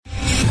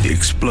the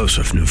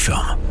explosive new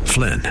film,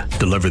 Flynn,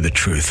 Deliver the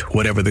Truth,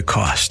 Whatever the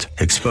Cost,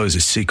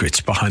 exposes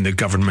secrets behind the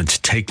government's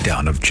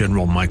takedown of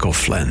General Michael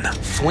Flynn.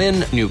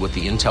 Flynn knew what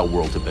the intel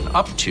world had been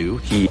up to.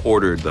 He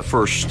ordered the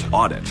first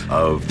audit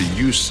of the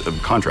use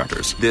of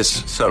contractors.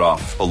 This set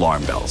off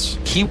alarm bells.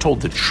 He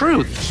told the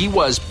truth. He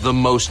was the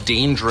most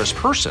dangerous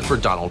person for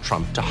Donald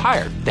Trump to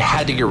hire. They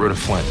had to get rid of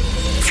Flynn.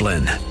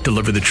 Flynn,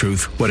 Deliver the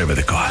Truth, Whatever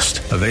the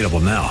Cost. Available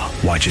now.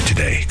 Watch it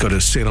today. Go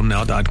to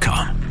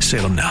salemnow.com.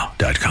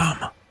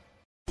 salemnow.com.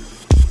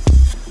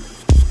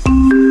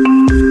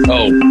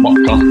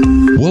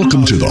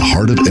 Welcome to the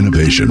Heart of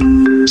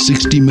Innovation.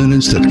 60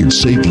 minutes that can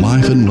save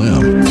life and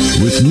limb.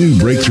 With new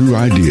breakthrough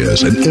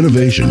ideas and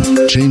innovation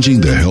changing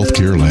the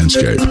healthcare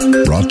landscape.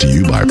 Brought to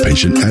you by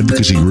patient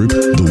advocacy group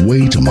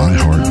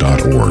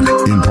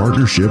thewaytomyheart.org. In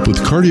partnership with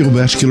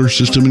Cardiovascular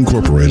System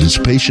Incorporated's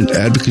patient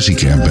advocacy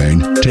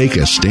campaign, Take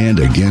a Stand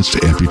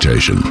Against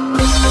Amputation.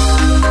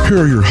 Here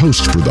are your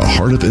hosts for the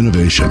Heart of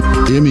Innovation,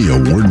 Emmy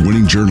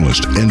Award-winning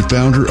journalist and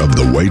founder of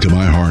The Way to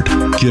My Heart,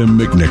 Kim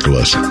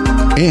McNicholas,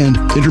 and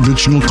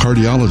interventional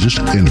cardiologist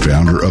and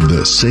founder of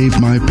the Save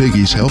My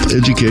Piggies Health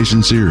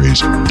Education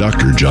Series,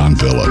 Dr. John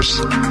Phillips.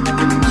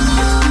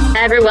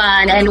 Hi,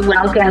 everyone, and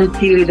welcome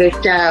to the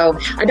show.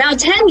 About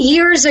 10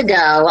 years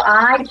ago,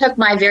 I took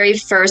my very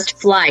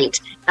first flight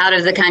out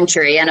of the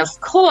country. And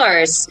of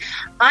course,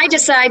 I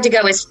decided to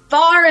go as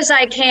far as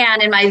I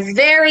can in my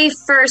very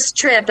first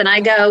trip, and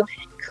I go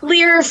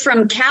clear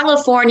from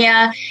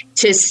California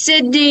to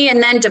Sydney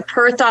and then to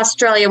Perth,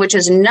 Australia, which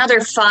is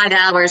another 5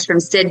 hours from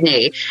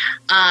Sydney.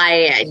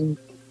 I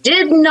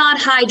did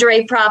not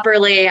hydrate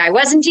properly. I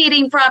wasn't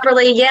eating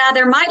properly. Yeah,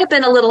 there might have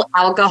been a little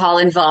alcohol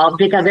involved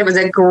because it was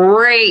a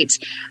great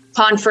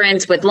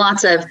conference with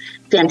lots of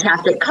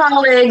fantastic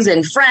colleagues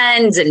and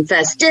friends and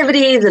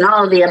festivities and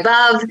all of the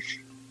above.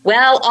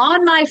 Well,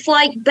 on my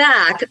flight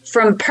back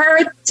from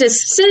Perth to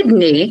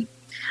Sydney,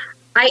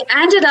 I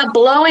ended up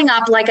blowing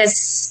up like a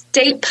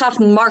State Puff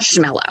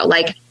marshmallow.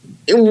 Like,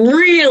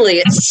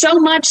 really,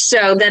 so much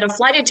so that a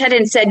flight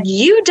attendant said,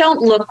 "You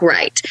don't look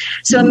right."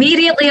 So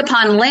immediately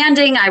upon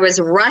landing, I was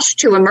rushed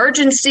to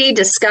emergency,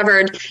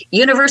 discovered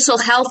universal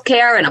health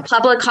care in a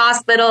public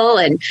hospital,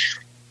 and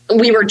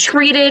we were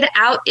treated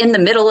out in the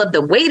middle of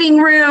the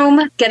waiting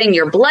room, getting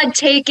your blood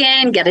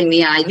taken, getting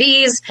the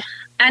IVs.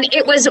 And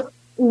it was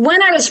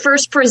when I was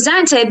first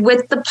presented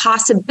with the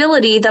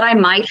possibility that I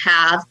might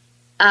have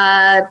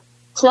a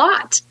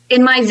clot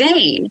in my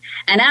vein.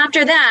 And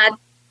after that,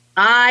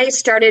 I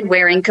started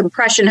wearing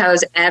compression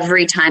hose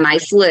every time I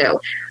flew.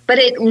 But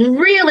it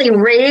really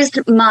raised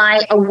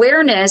my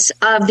awareness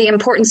of the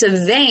importance of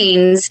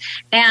veins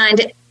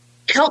and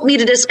helped me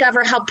to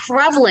discover how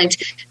prevalent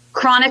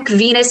chronic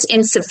venous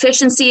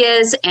insufficiency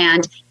is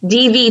and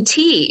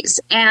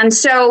DVTs. And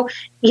so,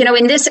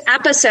 in this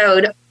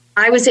episode,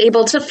 I was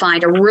able to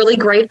find a really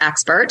great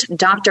expert,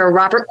 Dr.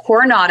 Robert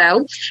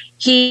Coronado.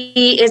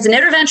 He is an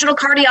interventional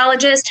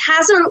cardiologist,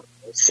 has a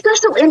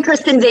special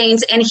interest in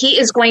veins, and he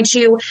is going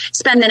to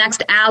spend the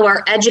next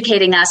hour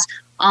educating us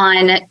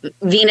on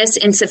venous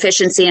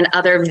insufficiency and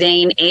other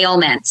vein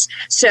ailments.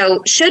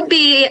 So should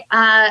be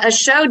a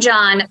show,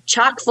 John,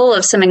 chock full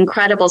of some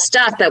incredible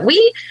stuff. But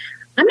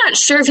I'm not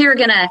sure if you're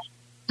going to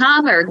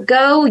come or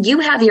go.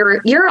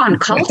 You're on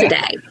call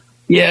today.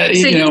 Yeah.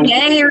 So you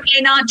may or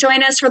may not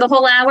join us for the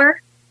whole hour.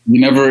 You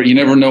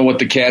never know what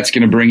the cat's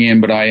going to bring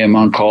in, but I am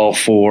on call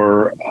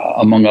for,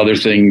 among other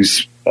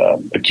things,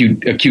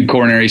 acute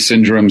coronary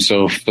syndrome.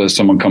 So if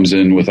someone comes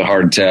in with a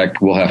heart attack,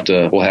 we'll have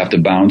to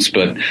bounce,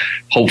 but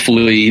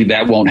hopefully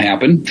that won't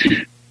happen.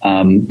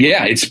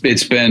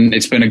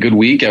 It's been a good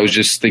week. I was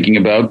just thinking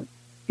about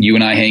you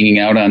and I hanging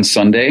out on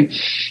Sunday.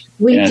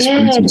 We did.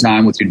 Spent some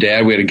time with your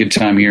dad. We had a good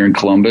time here in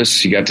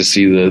Columbus. You got to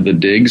see the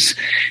digs.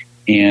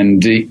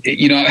 And,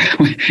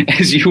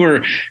 as you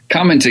were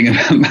commenting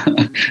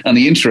on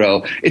the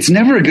intro, it's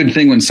never a good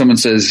thing when someone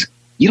says,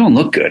 "You don't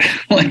look good."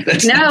 Like,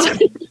 that's no.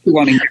 But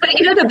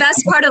the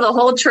best part of the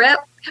whole trip,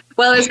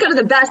 well, it was kind of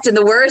the best and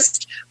the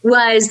worst,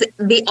 was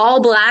the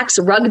All Blacks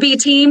rugby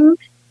team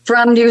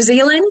from New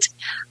Zealand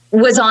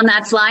was on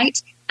that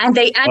flight. And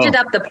they ended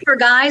up, the poor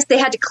guys, they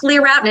had to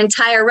clear out an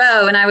entire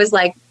row. And I was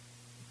like,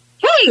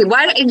 "Hey,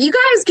 why you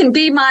guys can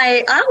be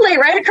I'll lay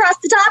right across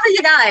the top of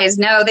you guys."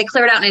 No, they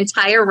cleared out an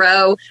entire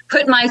row,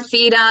 put my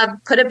feet up,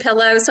 put a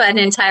pillow, so I had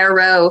an entire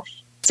row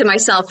to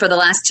myself for the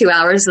last 2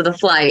 hours of the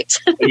flight.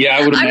 Yeah,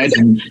 I would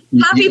imagine.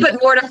 Happy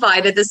but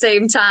mortified at the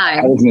same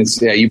time. I was going to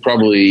say, you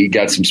probably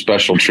got some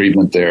special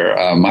treatment there.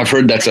 I've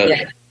heard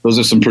those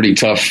are some pretty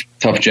tough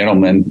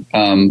gentlemen.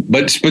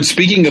 But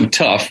speaking of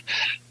tough,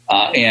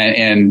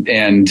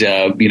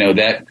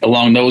 that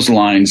along those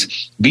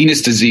lines,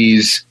 venous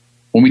disease,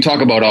 when we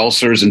talk about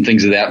ulcers and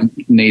things of that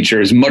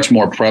nature, is much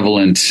more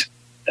prevalent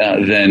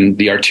than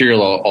the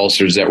arterial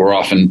ulcers that we're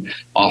often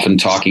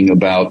talking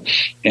about.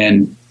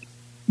 And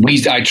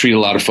I treat a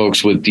lot of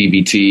folks with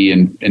DVT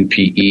and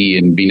PE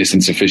and venous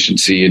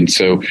insufficiency. And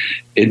so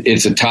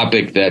it's a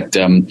topic that,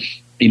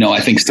 I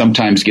think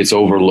sometimes gets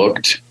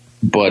overlooked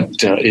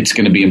it's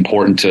going to be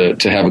important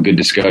to have a good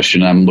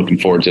discussion. I'm looking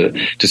forward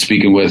to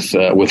speaking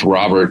with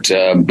Robert.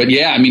 But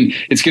yeah, I mean,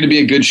 it's going to be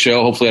a good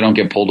show. Hopefully I don't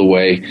get pulled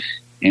away.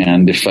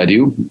 And if I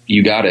do,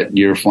 you got it.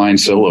 You're flying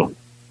solo.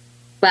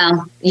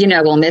 Well,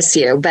 we'll miss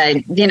you.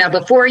 But,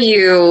 before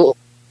you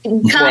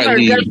come or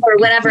go or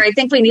whatever, I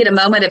think we need a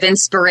moment of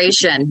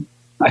inspiration.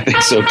 I think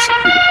so too.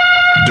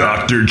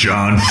 Dr.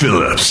 John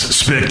Phillips,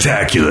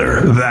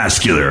 spectacular,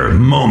 vascular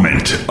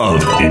moment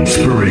of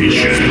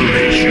inspiration.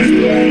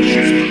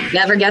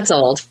 Never gets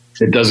old.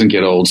 It doesn't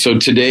get old. So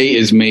today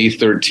is May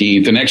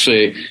 13th. And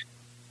actually,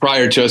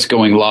 prior to us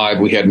going live,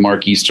 we had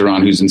Mark Easter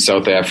on, who's in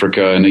South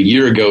Africa. And a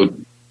year ago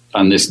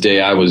on this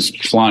day, I was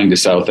flying to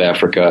South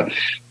Africa.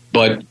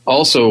 But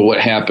also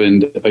what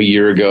happened a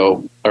year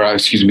ago,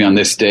 on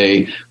this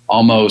day,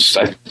 almost,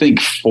 I think,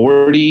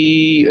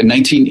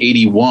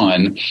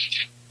 1981,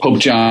 Pope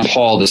John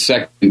Paul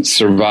II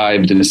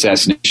survived an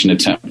assassination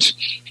attempt.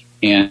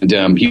 And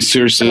he was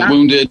seriously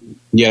wounded.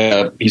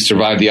 Yeah, he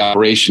survived the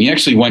operation. He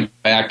actually went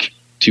back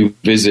to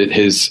visit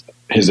his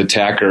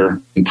attacker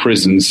in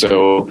prison.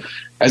 So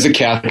as a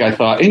Catholic, I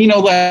thought, and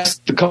a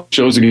couple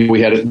shows ago,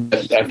 we had,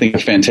 I think, a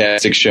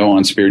fantastic show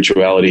on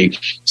spirituality.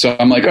 So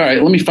I'm like, all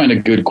right, let me find a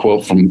good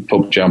quote from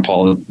Pope John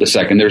Paul II.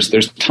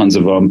 There's tons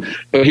of them.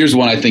 But here's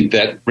one I think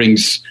that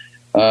rings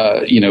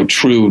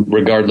true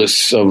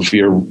regardless of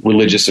your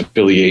religious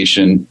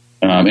affiliation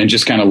and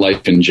just kind of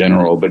life in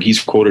general. But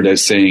he's quoted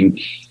as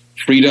saying,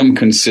 freedom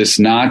consists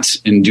not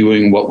in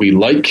doing what we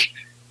like,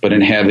 but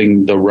in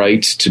having the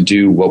right to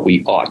do what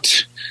we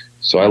ought.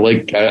 So I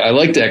like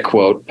that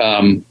quote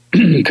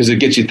because it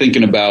gets you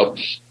thinking about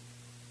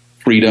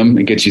freedom.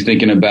 It gets you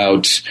thinking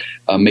about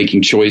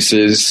making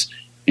choices,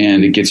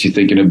 and it gets you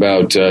thinking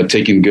about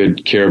taking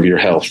good care of your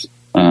health.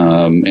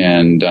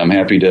 And I'm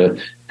happy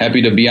to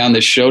be on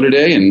this show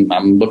today, and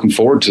I'm looking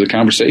forward to the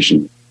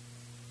conversation.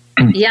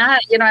 Yeah,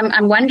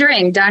 I'm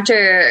wondering,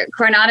 Dr.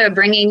 Coronado,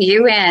 bringing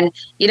you in,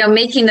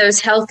 making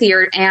those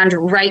healthier and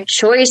right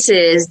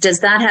choices, does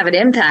that have an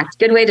impact?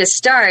 Good way to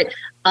start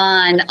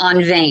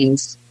on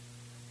veins.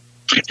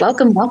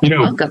 Welcome.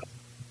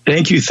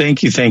 Thank you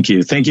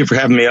for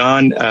having me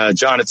on.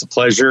 John, it's a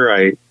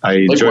pleasure. I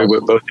enjoy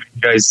what both of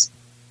you guys,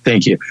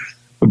 thank you.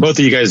 What both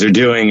of you guys are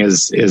doing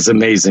is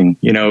amazing.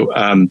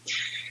 I'm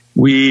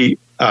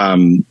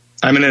an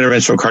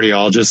interventional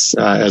cardiologist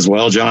as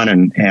well, John,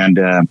 and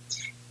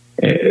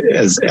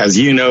as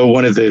you know,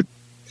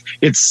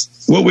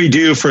 it's what we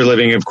do for a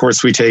living. Of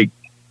course, we take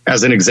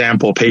as an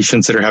example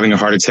patients that are having a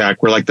heart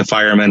attack. We're like the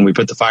firemen. We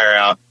put the fire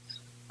out.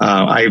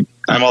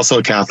 I'm also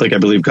a Catholic. I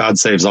believe God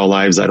saves all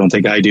lives. I don't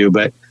think I do,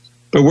 but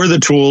we're the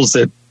tools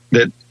that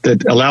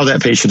allow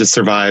that patient to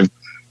survive.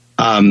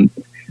 And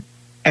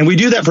we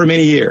do that for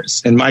many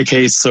years. In my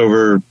case,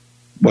 over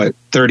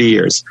 30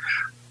 years.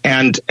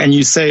 And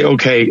you say,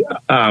 okay,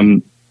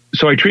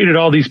 so I treated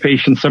all these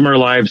patients. Some are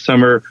alive.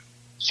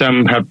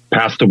 Some have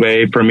passed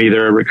away from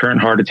either a recurrent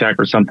heart attack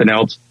or something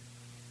else.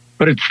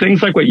 But it's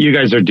things like what you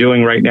guys are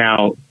doing right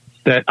now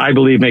that I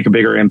believe make a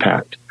bigger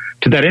impact.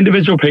 To that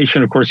individual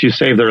patient, of course, you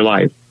save their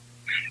life.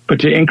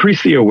 But to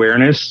increase the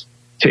awareness,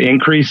 to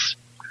increase,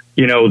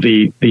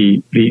 the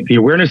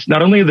awareness,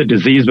 not only of the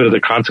disease, but of the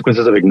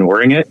consequences of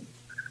ignoring it,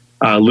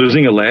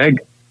 losing a leg,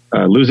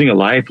 losing a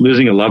life,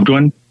 losing a loved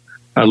one,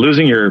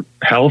 losing your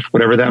health,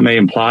 whatever that may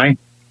imply,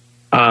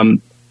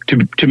 to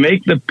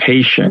make the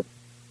patient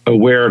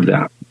aware of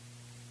that.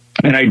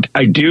 And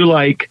I do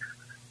like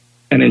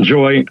and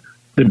enjoy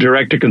the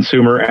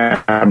direct-to-consumer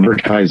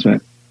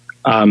advertisement.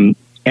 And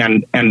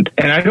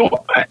I don't,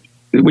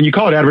 when you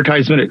call it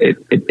advertisement,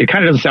 it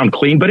kind of doesn't sound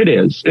clean, but it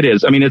is. It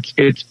is. I mean, it's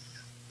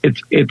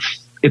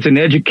an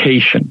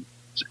education,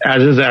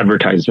 as is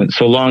advertisement,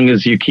 so long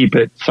as you keep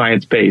it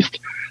science-based.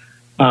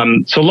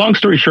 So long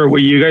story short,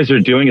 what you guys are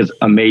doing is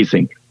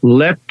amazing.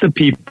 Let the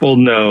people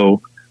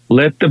know,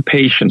 let the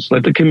patients,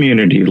 let the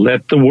community,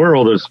 let the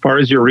world, as far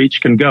as your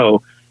reach can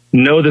go,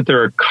 know that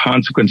there are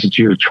consequences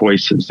to your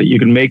choices, that you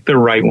can make the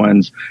right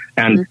ones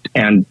and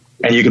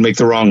you can make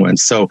the wrong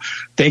ones. So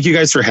thank you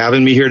guys for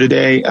having me here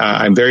today.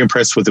 I'm very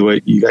impressed with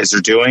what you guys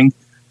are doing.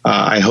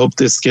 I hope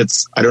this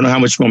gets, I don't know how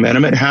much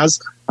momentum it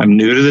has. I'm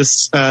new to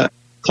this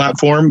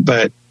platform,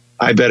 but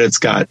I bet it's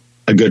got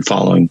a good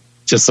following,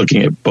 just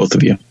looking at both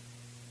of you.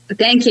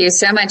 Thank you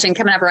so much. And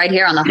coming up right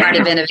here on the Heart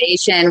of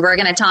Innovation, we're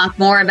going to talk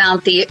more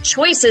about the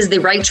choices, the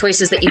right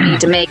choices that you need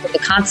to make, and the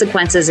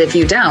consequences if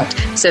you don't.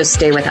 So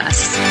stay with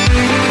us.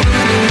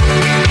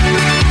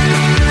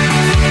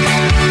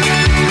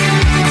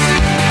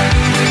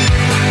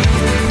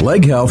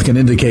 Leg health can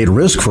indicate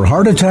risk for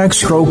heart attack,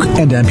 stroke,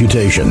 and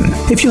amputation.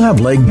 If you have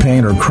leg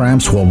pain or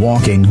cramps while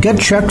walking, get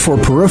checked for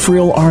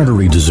peripheral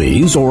artery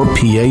disease, or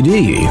PAD.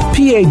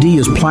 PAD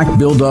is plaque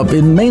buildup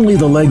in mainly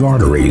the leg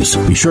arteries.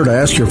 Be sure to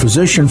ask your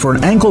physician for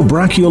an ankle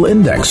brachial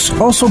index,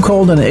 also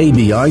called an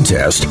ABI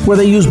test, where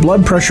they use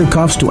blood pressure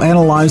cuffs to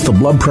analyze the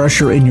blood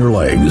pressure in your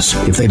legs.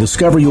 If they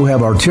discover you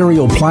have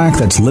arterial plaque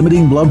that's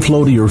limiting blood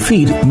flow to your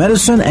feet,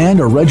 medicine and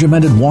a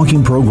regimented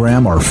walking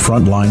program are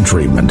frontline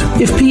treatment.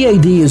 If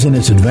PAD is in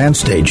its advanced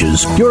advanced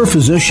stages, your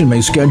physician may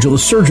schedule a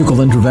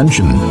surgical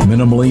intervention.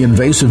 Minimally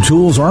invasive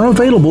tools are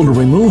available to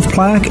remove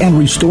plaque and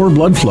restore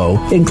blood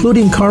flow,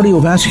 including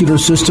Cardiovascular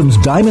System's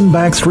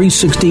Diamondback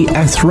 360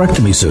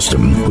 atherectomy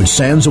system, which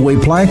sands away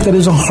plaque that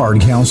is a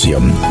hard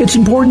calcium. It's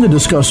important to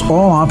discuss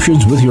all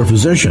options with your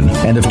physician,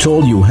 and if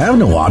told you have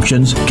no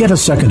options, get a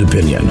second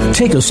opinion.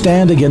 Take a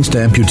stand against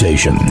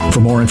amputation.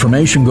 For more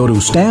information, go to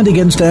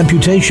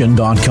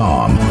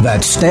standagainsamputation.com.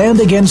 That's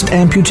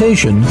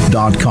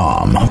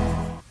standagainsamputation.com.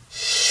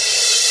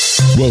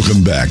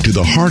 Welcome back to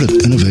the Heart of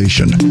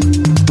Innovation.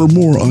 For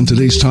more on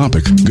today's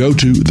topic, go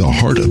to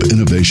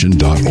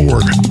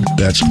theheartofinnovation.org.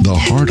 That's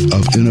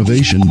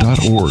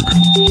theheartofinnovation.org.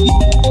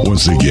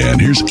 Once again,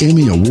 here's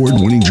Emmy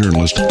Award-winning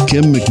journalist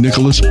Kim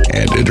McNicholas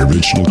and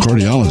interventional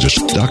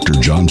cardiologist Dr.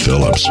 John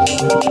Phillips.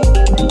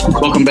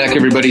 Welcome back,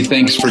 everybody.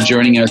 Thanks for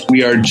joining us.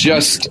 We are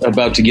just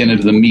about to get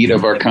into the meat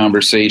of our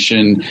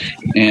conversation,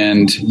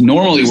 and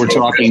normally we're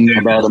talking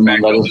about,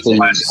 among other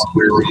things,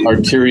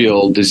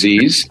 arterial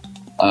disease.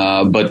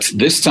 But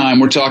this time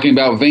we're talking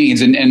about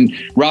veins. And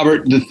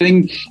Robert, the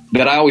thing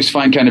that I always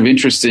find kind of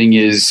interesting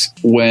is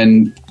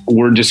when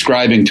we're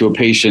describing to a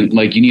patient,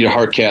 like, you need a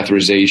heart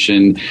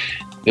catheterization,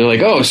 they're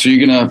like, oh, so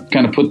you're going to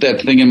kind of put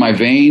that thing in my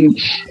vein?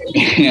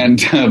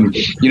 And,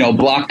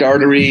 blocked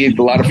artery, a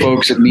lot of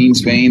folks, it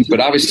means veins.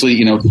 But obviously,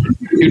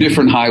 two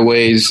different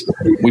highways.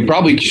 We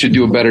probably should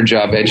do a better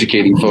job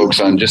educating folks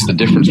on just the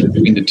difference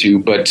between the two.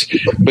 But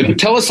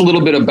tell us a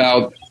little bit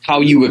about how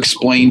you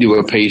explain to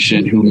a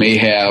patient who may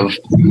have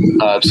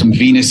some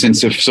venous and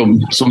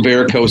some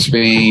varicose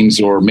veins,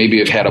 or maybe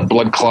have had a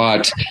blood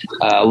clot.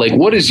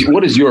 What is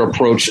your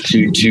approach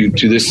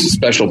to this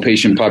special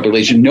patient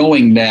population,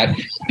 knowing that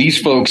these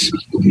folks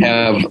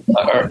have,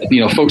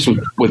 folks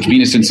with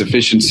venous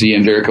insufficiency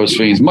and varicose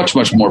veins much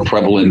more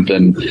prevalent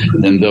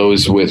than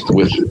those with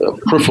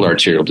peripheral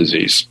arterial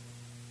disease?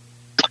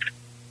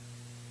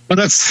 Well,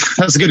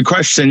 that's a good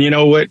question.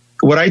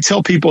 What I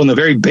tell people in the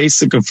very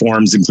basic of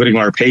forms, including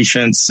our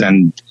patients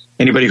and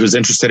anybody who's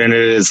interested in it,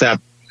 is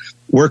that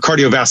we're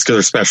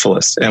cardiovascular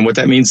specialists. And what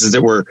that means is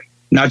that we're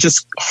not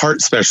just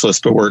heart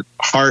specialists, but we're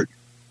heart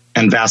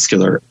and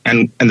vascular.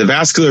 And the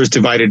vascular is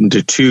divided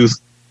into two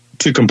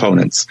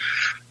components.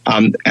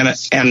 And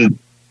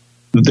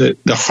the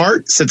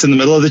heart sits in the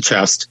middle of the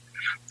chest.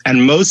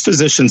 And most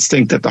physicians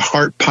think that the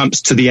heart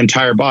pumps to the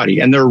entire body.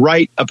 And they're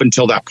right up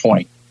until that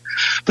point.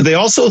 But they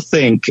also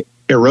think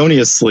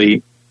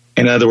erroneously,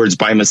 in other words,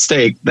 by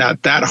mistake, that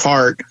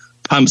heart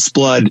pumps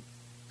blood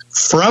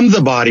from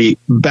the body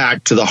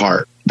back to the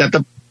heart.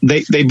 That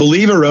they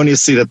believe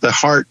erroneously that the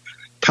heart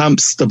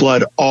pumps the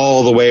blood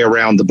all the way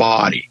around the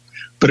body.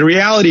 But the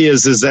reality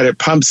is that it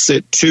pumps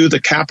it to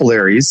the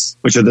capillaries,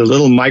 which are the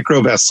little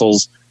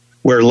microvessels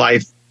where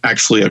life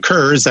actually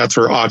occurs. That's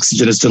where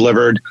oxygen is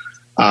delivered.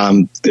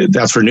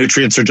 That's where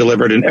nutrients are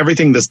delivered. And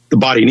everything the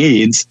body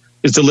needs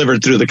is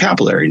delivered through the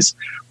capillaries.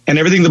 And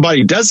everything the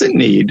body doesn't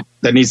need,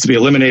 that needs to be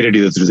eliminated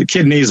either through the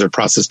kidneys or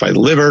processed by the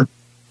liver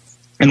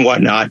and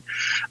whatnot,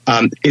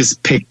 is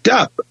picked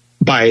up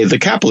by the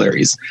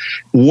capillaries.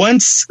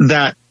 Once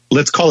that,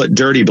 let's call it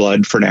dirty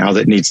blood for now,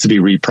 that needs to be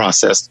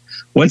reprocessed,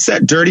 once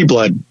that dirty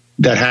blood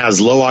that has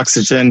low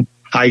oxygen,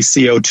 high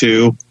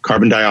CO2,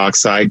 carbon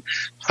dioxide,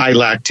 high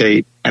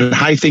lactate, and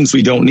high things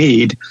we don't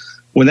need,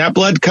 when that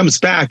blood comes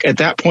back, at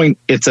that point,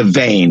 it's a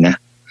vein.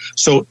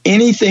 So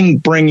anything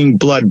bringing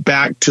blood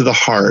back to the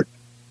heart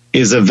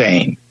is a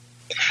vein.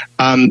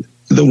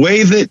 The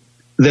way that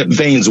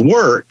veins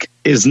work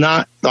is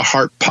not the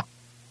heart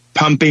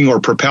pumping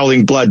or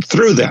propelling blood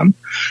through them.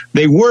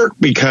 They work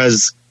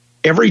because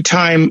every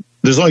time,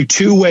 there's only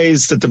two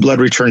ways that the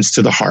blood returns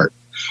to the heart.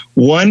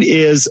 One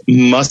is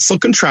muscle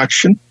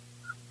contraction.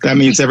 That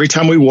means every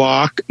time we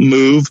walk,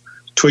 move,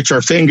 twitch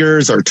our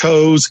fingers, our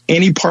toes,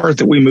 any part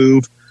that we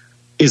move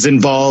is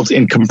involved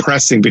in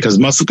compressing, because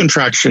muscle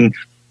contraction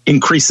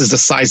increases the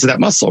size of that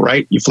muscle,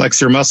 right? You flex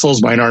your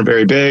muscles. Mine aren't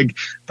very big,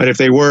 but if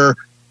they were,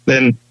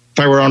 then if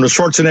I were Arnold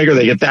Schwarzenegger,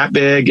 they get that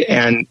big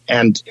and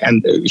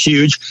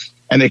huge,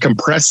 and they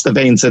compress the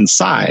veins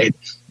inside.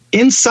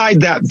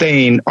 Inside that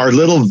vein are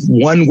little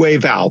one-way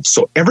valves.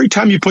 So every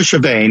time you push a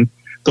vein,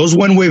 those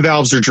one-way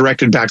valves are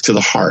directed back to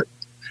the heart.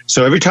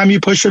 So every time you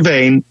push a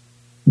vein,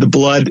 the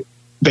blood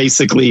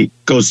basically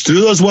goes through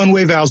those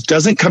one-way valves,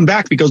 doesn't come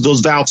back because those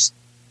valves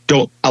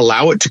don't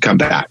allow it to come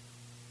back.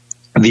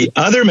 The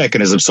other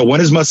mechanism, so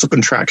one is muscle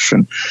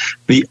contraction.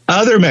 The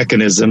other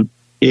mechanism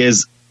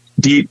is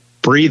deep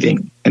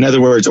breathing. In other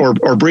words,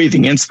 or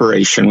breathing,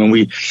 inspiration. When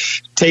we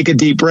take a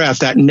deep breath,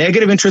 that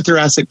negative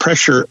intrathoracic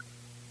pressure,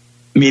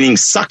 meaning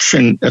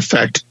suction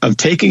effect of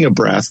taking a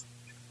breath,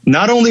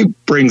 not only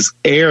brings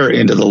air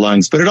into the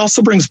lungs, but it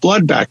also brings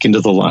blood back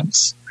into the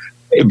lungs.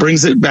 It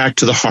brings it back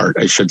to the heart,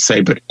 I should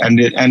say, and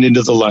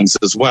into the lungs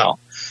as well.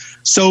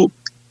 So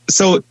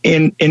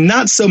in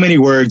not so many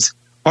words,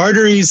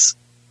 arteries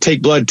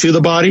take blood to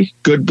the body,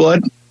 good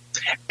blood,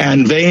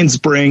 and veins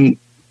bring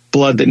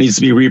blood that needs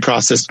to be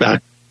reprocessed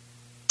back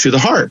to the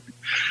heart.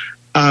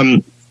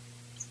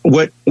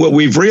 What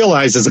we've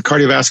realized as a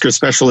cardiovascular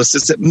specialist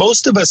is that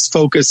most of us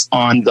focus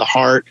on the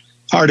heart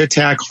heart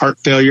attack, heart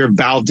failure,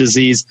 valve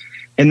disease.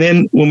 And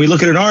then when we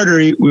look at an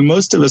artery,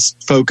 most of us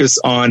focus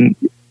on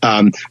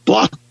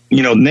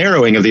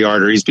narrowing of the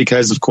arteries,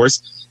 because, of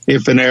course,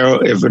 if an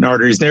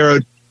artery is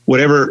narrowed,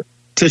 whatever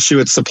tissue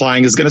it's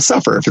supplying is going to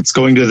suffer. If it's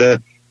going to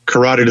the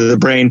carotid of the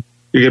brain,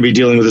 you're going to be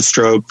dealing with a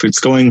stroke. If it's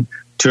going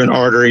to an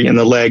artery in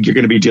the leg, you're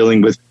going to be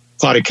dealing with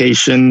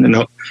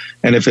claudication.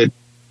 And if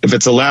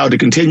it's allowed to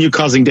continue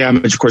causing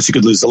damage, of course, you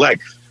could lose the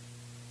leg.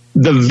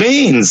 The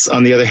veins,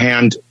 on the other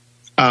hand,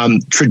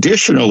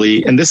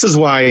 traditionally, and this is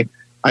why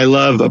I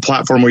love a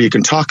platform where you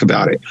can talk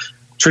about it.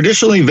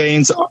 Traditionally,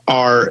 veins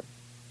are,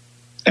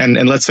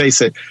 and let's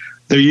face it,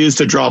 they're used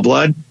to draw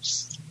blood.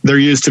 They're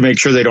used to make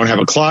sure they don't have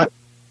a clot,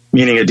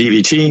 meaning a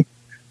DVT.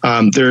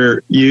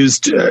 They're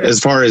used as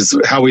far as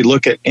how we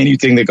look at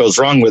anything that goes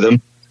wrong with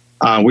them.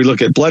 We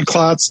look at blood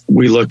clots.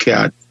 We look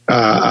at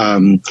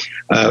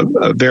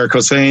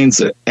varicose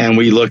veins, and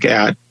we look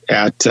at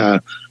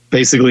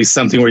basically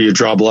something where you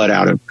draw blood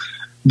out of.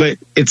 But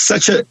it's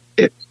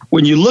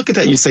when you look at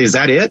that and you say, is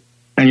that it?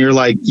 And you're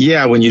like,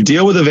 yeah, when you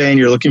deal with a vein,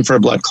 you're looking for a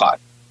blood clot.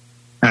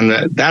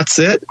 And that's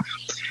it.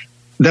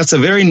 That's a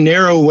very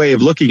narrow way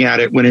of looking at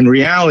it, when in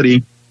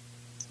reality,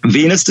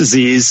 venous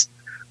disease,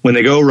 when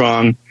they go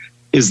wrong,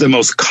 is the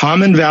most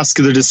common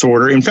vascular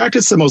disorder. In fact,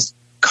 it's the most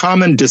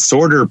common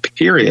disorder,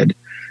 period.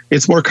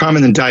 It's more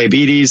common than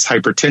diabetes,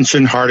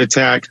 hypertension, heart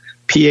attack,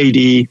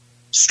 PAD,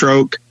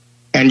 stroke.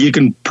 And you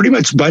can pretty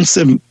much bunch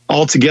them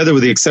all together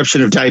with the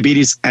exception of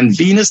diabetes. And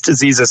venous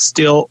disease is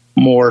still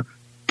more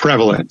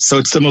prevalent. So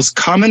it's the most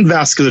common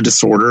vascular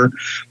disorder.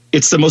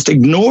 It's the most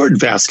ignored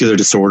vascular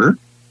disorder,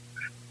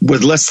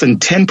 with less than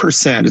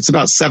 10%. It's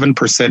about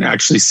 7%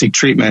 actually seek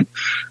treatment.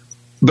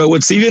 But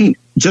what's even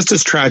just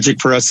as tragic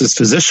for us as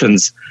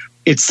physicians,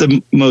 it's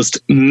the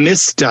most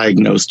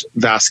misdiagnosed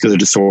vascular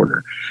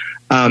disorder.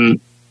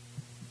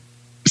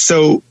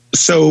 So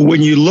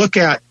when you look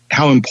at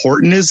how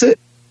important is it,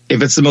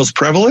 if it's the most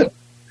prevalent,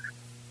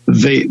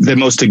 the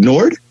most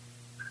ignored,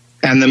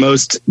 and the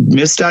most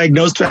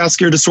misdiagnosed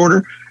vascular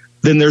disorder,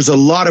 then there's a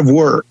lot of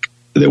work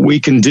that we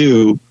can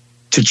do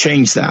to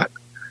change that.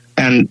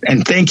 And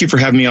thank you for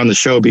having me on the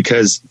show,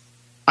 because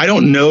I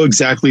don't know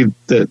exactly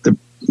the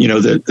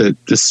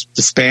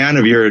span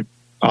of your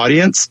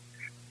audience,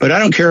 but I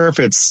don't care if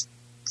it's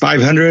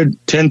 500,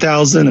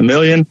 10,000, a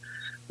million.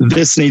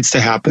 This needs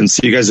to happen.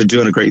 So you guys are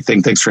doing a great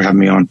thing. Thanks for having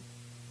me on.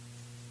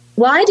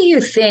 Why do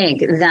you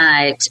think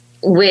that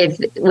with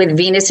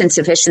venous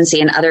insufficiency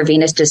and other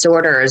venous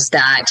disorders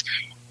that,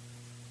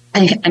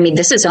 I mean,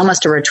 this is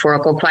almost a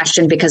rhetorical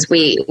question, because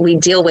we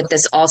deal with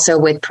this also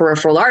with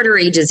peripheral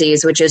artery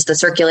disease, which is the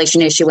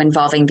circulation issue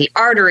involving the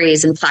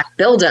arteries and plaque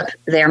buildup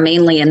there,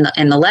 mainly in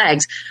the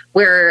legs,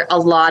 where a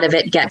lot of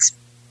it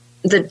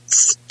the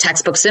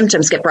textbook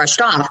symptoms get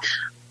brushed off.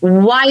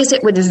 Why is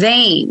it with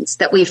veins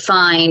that we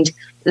find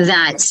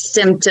that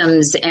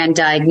symptoms and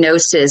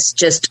diagnosis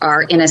just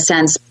are, in a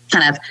sense,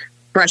 kind of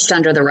brushed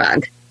under the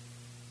rug?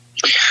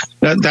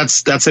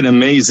 That's an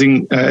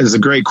amazing, is a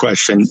great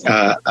question,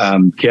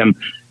 Kim.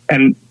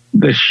 And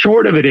the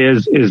short of it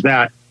is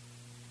that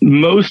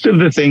most of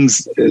the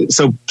things,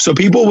 so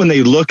people, when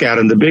they look at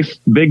them, the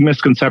big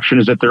misconception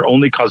is that they're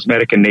only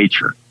cosmetic in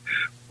nature.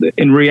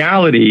 In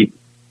reality,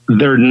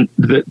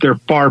 they're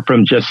far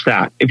from just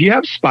that. If you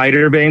have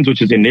spider veins,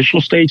 which is the initial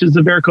stages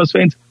of varicose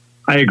veins,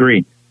 I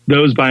agree.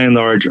 Those by and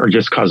large are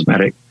just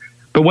cosmetic.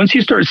 But once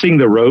you start seeing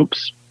the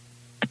ropes,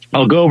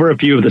 I'll go over a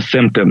few of the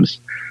symptoms.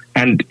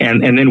 And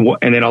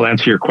then I'll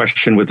answer your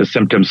question with the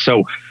symptoms.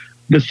 So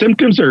the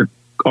symptoms of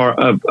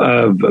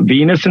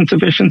venous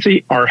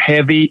insufficiency are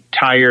heavy,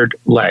 tired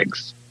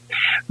legs.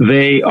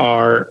 They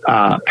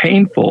are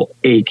painful,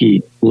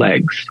 achy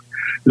legs.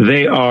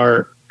 They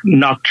are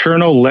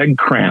nocturnal leg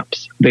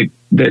cramps that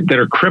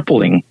are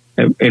crippling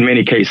in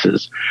many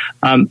cases.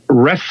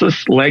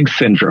 Restless leg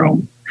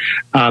syndrome,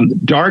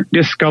 dark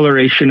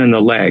discoloration in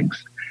the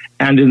legs,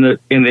 and in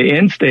the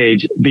end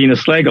stage,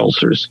 venous leg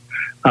ulcers.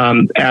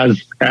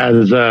 As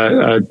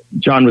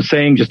John was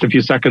saying just a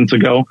few seconds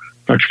ago,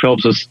 Dr.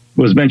 Phillips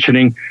was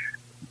mentioning,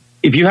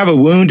 if you have a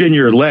wound in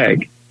your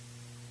leg,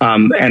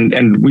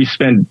 and we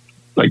spend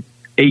like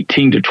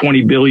 $18 to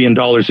 $20 billion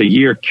a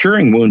year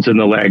curing wounds in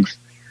the legs,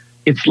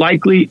 it's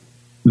likely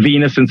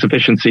venous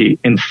insufficiency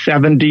in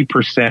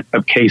 70%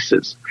 of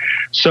cases.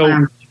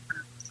 So,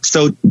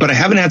 but I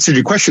haven't answered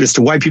your question as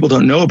to why people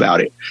don't know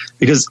about it,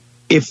 because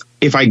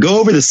if I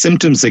go over the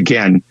symptoms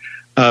again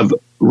of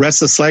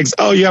restless legs,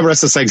 oh, you have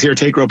restless legs, here,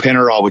 take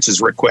ropenetrol, which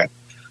is Rick Quit.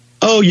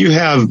 Oh, you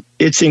have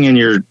itching in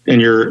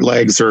your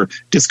legs or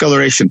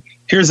discoloration,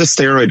 here's a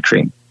steroid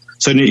cream.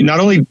 So not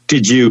only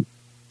did you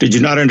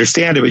not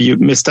understand it, but you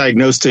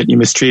misdiagnosed it and you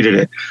mistreated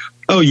it.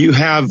 Oh, you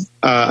have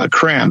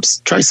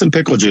cramps, try some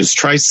pickle juice,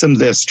 try some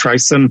this, try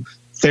some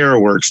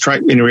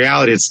TheraWorks. In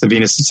reality, it's the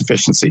venous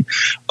insufficiency.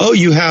 Oh,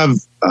 you have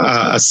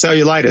a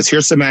cellulitis,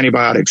 here's some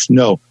antibiotics.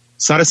 No,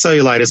 it's not a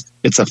cellulitis,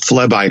 it's a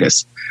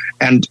phlebitis.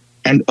 And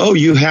oh,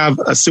 you have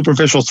a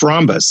superficial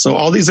thrombus. So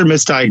all these are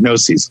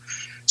misdiagnoses.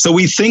 So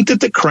we think that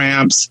the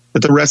cramps,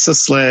 that the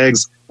restless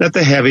legs, that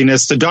the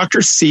heaviness, the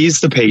doctor sees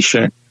the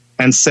patient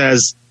and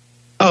says,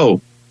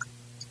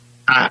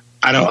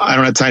 I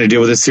don't have time to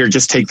deal with this here.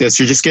 Just take this.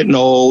 You're just getting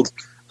old.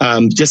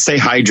 Just stay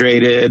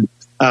hydrated.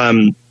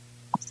 Some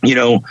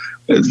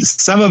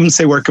of them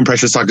say wear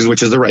compression stockings,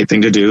 which is the right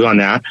thing to do on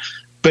that.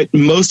 But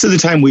most of the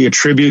time we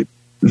attribute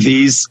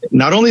these,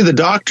 not only the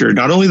doctor,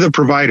 not only the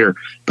provider,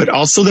 but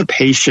also the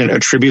patient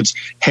attributes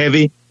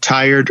heavy,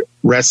 tired,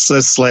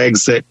 restless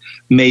legs that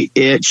may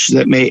itch,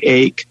 that may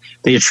ache.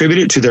 They attribute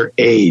it to their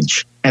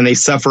age, and they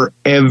suffer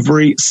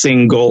every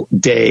single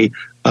day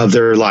of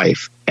their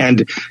life.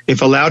 And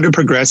if allowed to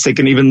progress, they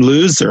can even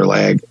lose their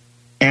leg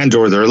and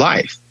or their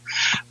life.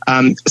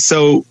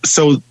 So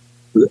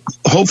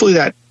hopefully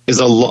that is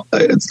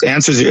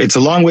it's a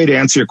long way to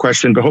answer your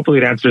question, but hopefully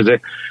it answers it.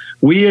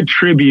 We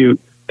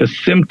attribute the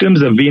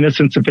symptoms of venous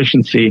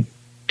insufficiency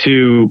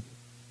to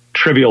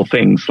trivial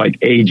things like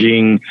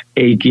aging,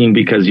 aching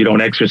because you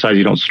don't exercise,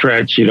 you don't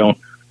stretch, you don't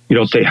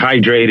stay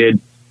hydrated.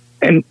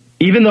 And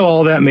even though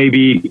all that may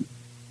be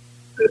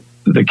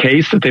the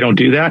case, that they don't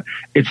do that,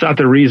 it's not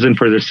the reason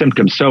for their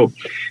symptoms. So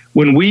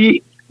when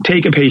we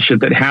take a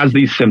patient that has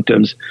these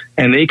symptoms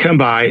and they come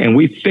by and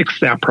we fix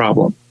that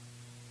problem,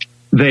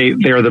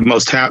 they're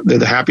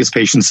the happiest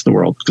patients in the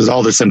world because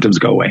all their symptoms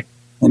go away.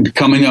 And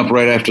coming up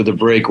right after the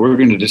break, we're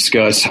going to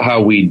discuss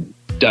how we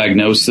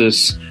diagnose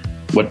this,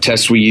 what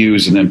tests we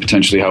use, and then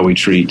potentially how we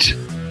treat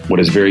what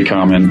is very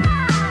common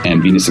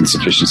and venous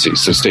insufficiency.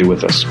 So stay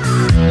with us.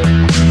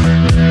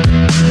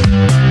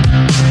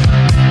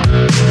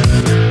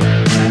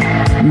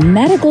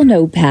 Medical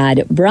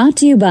Notepad, brought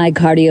to you by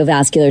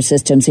Cardiovascular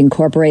Systems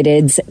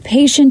Incorporated's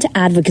Patient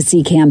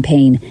Advocacy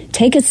Campaign,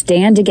 Take a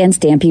Stand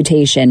Against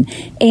Amputation,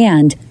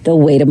 and The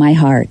Weight of My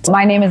Heart.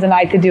 My name is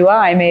Anaita Dua.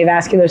 I'm a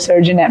vascular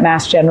surgeon at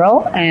Mass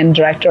General and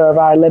director of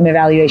our Limb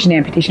Evaluation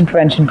Amputation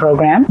Prevention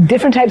Program.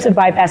 Different types of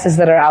bypasses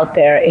that are out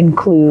there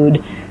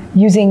include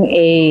using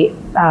a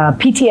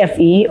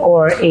PTFE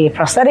or a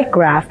prosthetic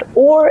graft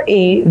or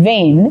a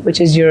vein,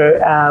 which is your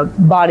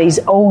body's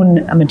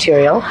own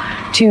material,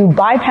 to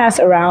bypass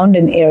around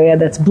an area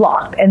that's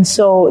blocked. And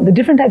so the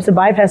different types of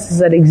bypasses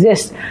that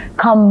exist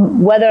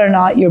come whether or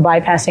not you're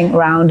bypassing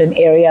around an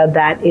area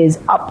that is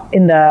up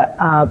in the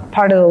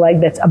part of the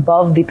leg that's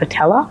above the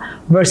patella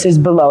versus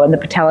below. And the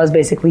patella is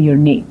basically your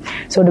knee.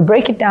 So to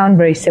break it down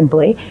very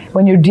simply,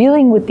 when you're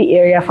dealing with the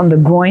area from the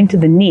groin to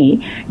the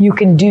knee, you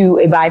can do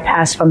a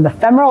bypass from the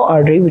femoral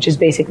artery, which is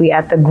basically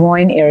at the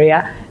groin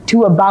area,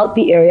 to about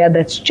the area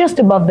that's just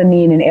above the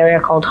knee in an area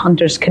called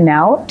Hunter's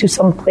Canal to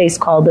some place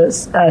called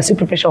the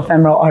superficial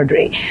femoral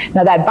artery.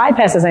 Now that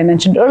bypass, as I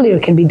mentioned earlier,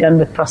 can be done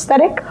with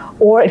prosthetic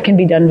or it can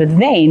be done with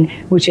vein,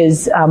 which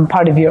is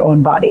part of your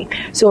own body.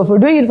 So if we're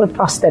doing it with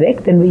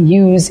prosthetic, then we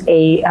use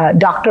a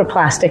doctor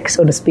plastic,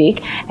 so to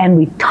speak, and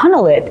we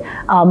tunnel it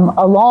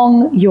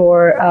along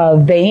your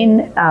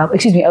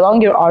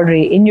along your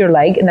artery in your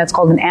leg, and that's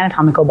called an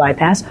anatomical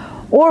bypass.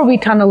 Or we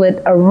tunnel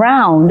it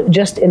around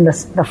just in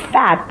the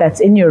fat that's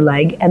in your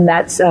leg, and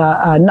that's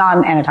a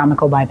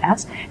non-anatomical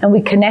bypass, and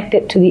we connect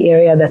it to the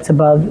area that's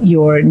above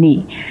your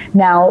knee.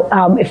 Now,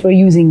 if we're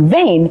using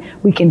vein,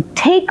 we can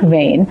take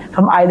vein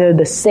from either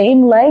the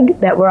same leg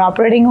that we're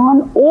operating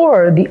on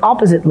or the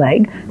opposite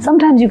leg.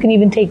 Sometimes you can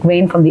even take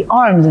vein from the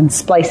arms and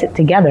splice it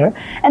together,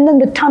 and then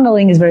the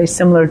tunneling is very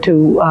similar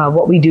to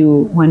what we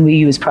do when we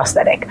use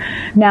prosthetic.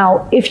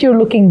 Now, if you're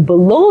looking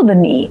below the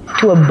knee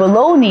to a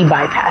below knee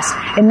bypass,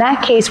 in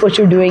that case, what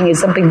you're doing is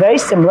something very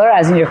similar,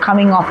 as in you're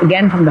coming off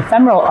again from the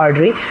femoral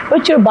artery,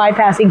 but you're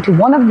bypassing to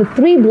one of the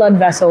three blood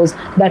vessels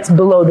that's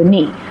below the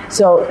knee.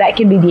 So that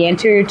can be the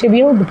anterior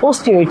tibial, the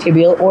posterior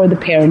tibial, or the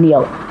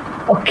perineal.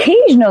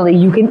 Occasionally,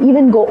 you can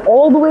even go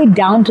all the way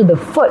down to the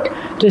foot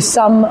to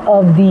some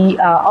of the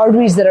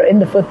arteries that are in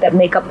the foot that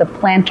make up the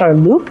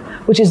plantar loop,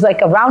 which is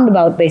like a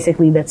roundabout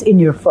basically that's in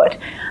your foot.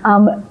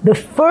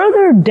 The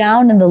further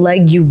down in the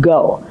leg you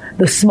go,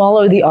 the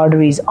smaller the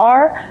arteries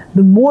are,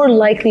 the more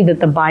likely that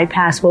the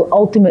bypass will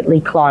ultimately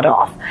clot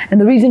off.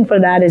 And the reason for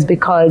that is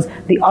because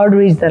the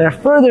arteries that are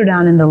further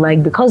down in the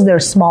leg, because they're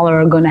smaller,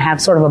 are going to have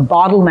sort of a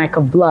bottleneck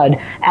of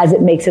blood as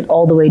it makes it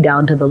all the way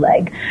down to the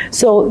leg.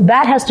 So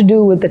that has to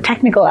do with the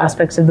technical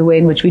aspects of the way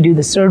in which we do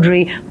the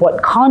surgery,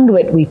 what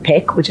conduit we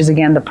pick, which is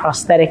again the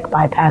prosthetic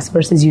bypass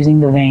versus using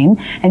the vein.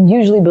 And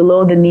usually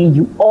below the knee,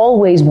 you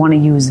always want to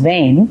use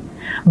vein.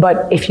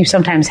 But if you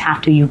sometimes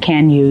have to, you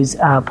can use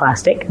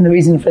plastic. And the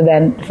reason for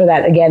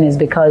that, again, is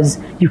because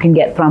you can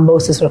get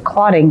thrombosis or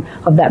clotting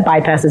of that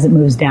bypass as it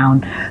moves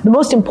down. The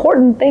most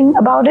important thing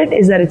about it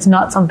is that it's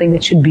not something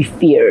that should be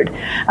feared.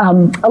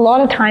 A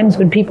lot of times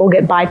when people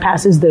get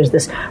bypasses, there's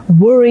this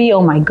worry,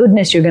 oh my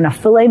goodness, you're going to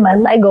fillet my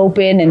leg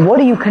open, and what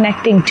are you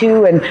connecting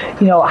to? And,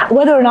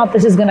 whether or not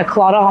this is going to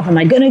clot off, am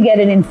I going to get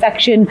an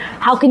infection?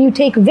 How can you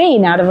take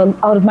vein out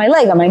of my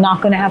leg? Am I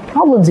not going to have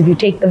problems if you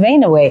take the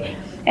vein away?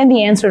 And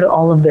the answer to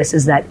all of this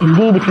is that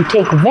indeed, if you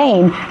take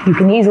vein, you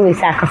can easily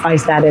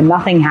sacrifice that and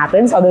nothing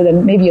happens other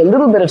than maybe a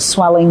little bit of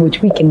swelling,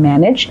 which we can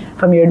manage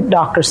from your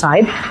doctor's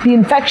side. The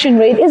infection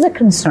rate is a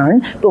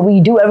concern, but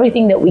we do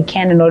everything that we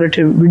can in order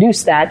to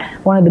reduce that.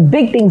 One of the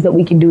big things that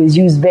we can do is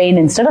use vein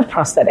instead of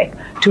prosthetic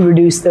to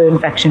reduce the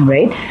infection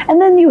rate. And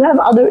then you have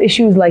other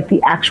issues like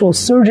the actual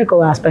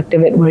surgical aspect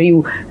of it, where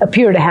you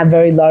appear to have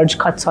very large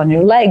cuts on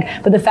your leg.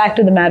 But the fact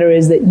of the matter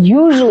is that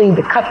usually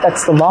the cut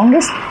that's the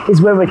longest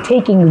is where we're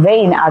taking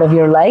vein out of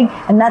your leg,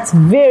 and that's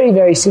very,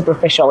 very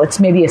superficial. It's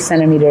maybe a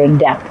centimeter in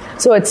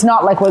depth. So it's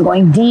not like we're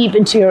going deep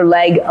into your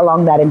leg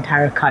along that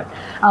entire cut.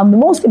 The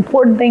most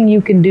important thing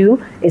you can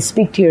do is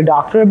speak to your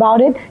doctor about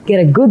it, get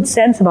a good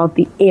sense about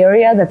the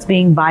area that's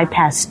being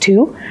bypassed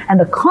to, and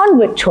the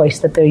conduit choice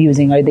that they're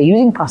using. Are they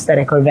using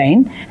prosthetic or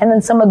vein? And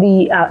then some of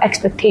the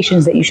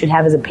expectations that you should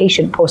have as a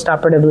patient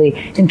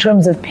post-operatively in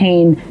terms of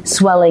pain,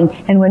 swelling,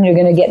 and when you're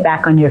going to get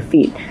back on your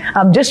feet.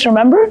 Just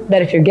remember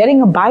that if you're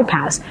getting a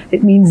bypass,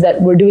 it means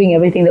that we're doing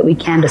everything that we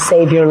can to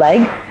save your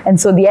leg. And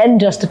so the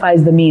end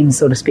justifies the means,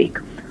 so to speak.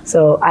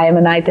 So I am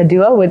Anita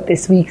Dua with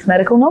this week's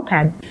Medical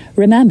Notepad.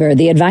 Remember,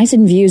 the advice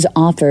and views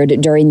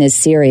offered during this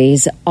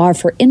series are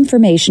for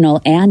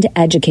informational and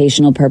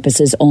educational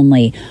purposes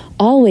only.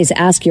 Always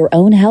ask your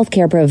own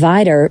healthcare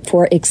provider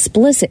for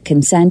explicit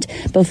consent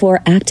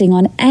before acting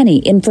on any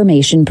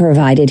information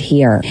provided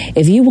here.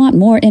 If you want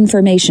more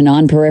information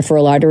on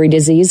peripheral artery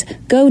disease,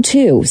 go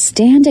to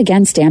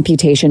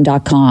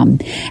standagainsamputation.com.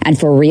 And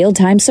for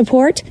real-time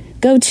support,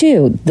 go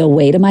to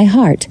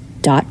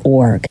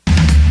thewaytomyheart.org.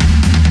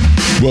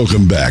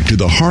 Welcome back to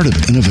the Heart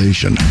of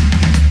Innovation.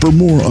 For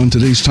more on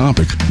today's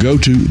topic, go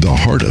to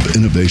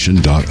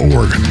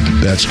theheartofinnovation.org.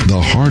 That's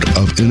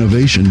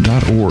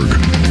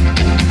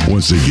theheartofinnovation.org.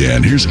 Once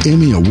again, here's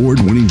Emmy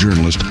Award-winning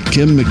journalist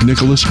Kim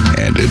McNicholas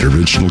and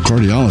interventional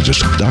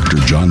cardiologist Dr.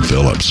 John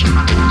Phillips.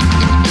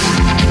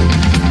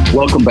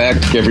 Welcome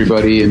back,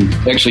 everybody. And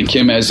actually,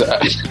 Kim,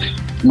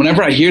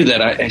 whenever I hear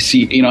that, I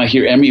see, I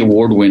hear Emmy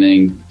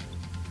Award-winning.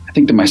 I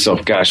think to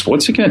myself, gosh,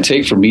 what's it going to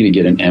take for me to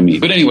get an Emmy?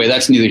 But anyway,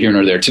 that's neither here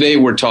nor there. Today,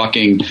 we're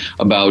talking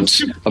about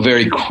a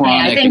very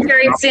chronic... I think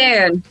very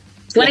soon.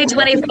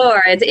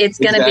 2024, it's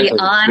going to be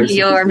on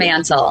your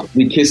mantle.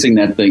 Be kissing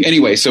that thing.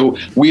 Anyway, so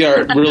we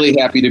are really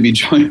happy to be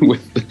joined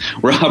with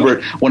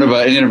Robert, one of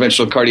an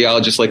interventional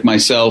cardiologist like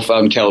myself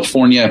out in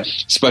California,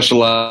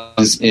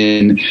 specializes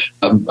in,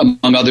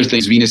 among other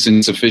things, venous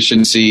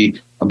insufficiency,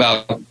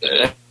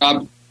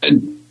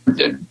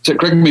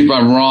 correct me if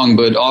I'm wrong,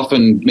 but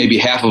often maybe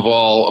half of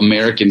all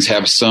Americans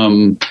have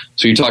some.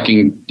 So you're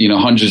talking,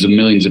 hundreds of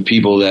millions of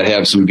people that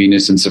have some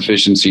venous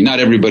insufficiency.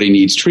 Not everybody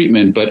needs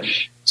treatment, but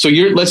so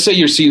let's say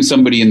you're seeing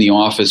somebody in the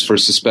office for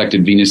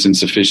suspected venous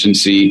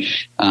insufficiency,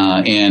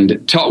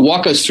 and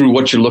walk us through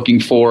what you're looking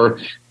for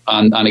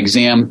on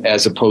exam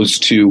as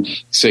opposed to,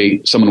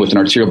 say, someone with an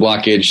arterial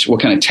blockage, what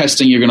kind of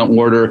testing you're going to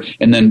order,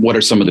 and then what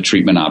are some of the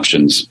treatment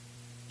options?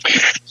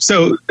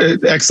 So,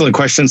 excellent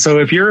question. So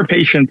if you're a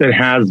patient that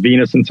has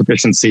venous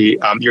insufficiency,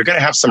 you're going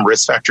to have some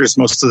risk factors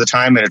most of the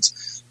time, and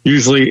it's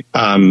usually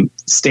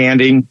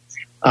standing.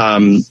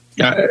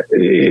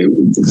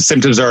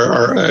 Symptoms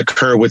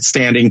occur with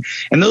standing,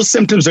 and those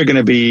symptoms are going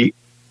to be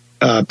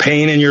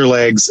pain in your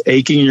legs,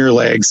 aching in your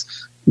legs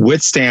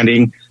with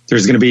standing.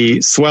 There's going to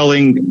be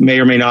swelling, may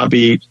or may not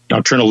be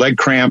nocturnal leg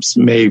cramps,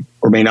 may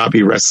or may not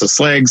be restless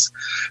legs.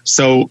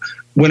 So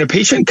when a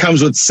patient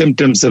comes with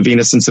symptoms of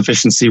venous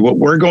insufficiency, what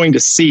we're going to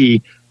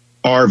see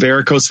are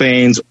varicose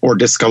veins or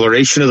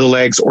discoloration of the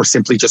legs or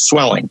simply just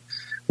swelling.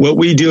 What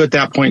we do at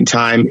that point in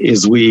time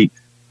is we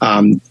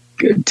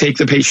take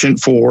the patient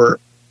for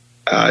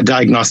a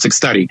diagnostic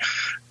study.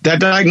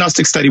 That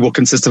diagnostic study will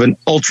consist of an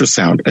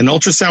ultrasound. An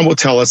ultrasound will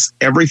tell us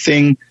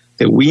everything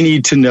that we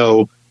need to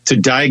know to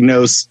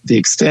diagnose the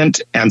extent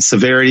and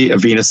severity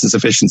of venous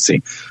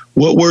insufficiency.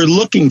 What we're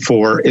looking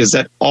for is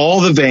that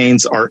all the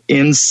veins are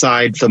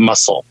inside the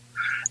muscle.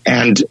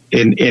 And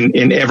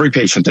in every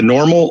patient, the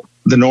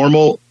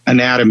normal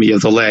anatomy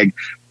of the leg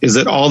is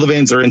that all the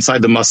veins are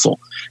inside the muscle,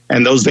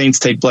 and those veins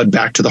take blood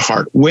back to the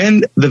heart.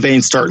 When the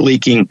veins start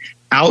leaking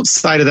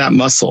outside of that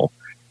muscle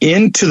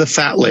into the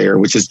fat layer,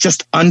 which is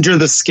just under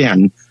the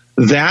skin,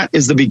 that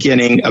is the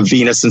beginning of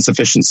venous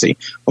insufficiency.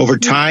 Over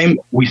time,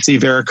 we see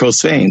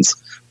varicose veins.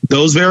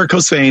 Those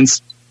varicose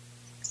veins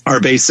are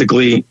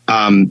basically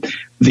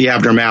the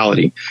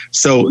abnormality.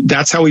 So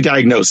that's how we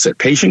diagnose it.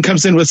 Patient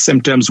comes in with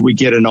symptoms, we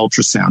get an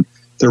ultrasound.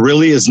 There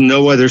really is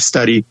no other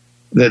study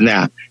than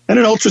that. And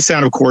an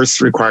ultrasound, of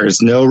course,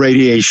 requires no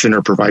radiation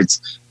or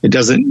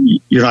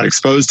you're not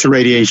exposed to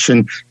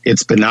radiation.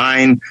 It's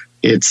benign.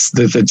 It's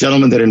the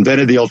gentleman that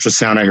invented the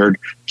ultrasound, I heard,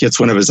 gets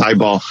one of his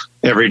eyeball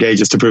every day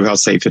just to prove how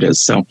safe it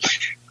is. So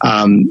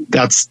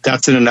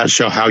that's in a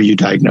nutshell how you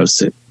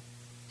diagnose it.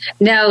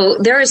 Now,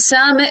 there are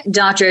some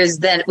doctors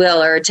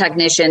or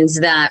technicians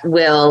that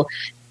will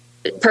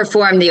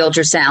perform the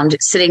ultrasound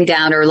sitting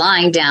down or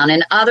lying down,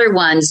 and other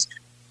ones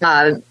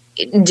do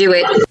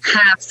it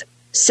half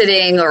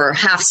sitting or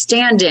half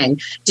standing.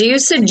 Do you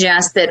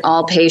suggest that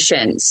all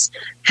patients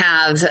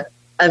have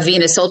a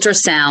venous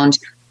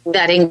ultrasound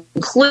that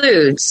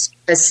includes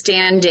the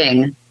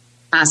standing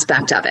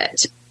aspect of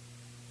it?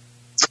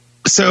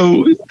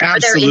 So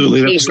absolutely.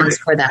 Are there indications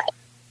for that?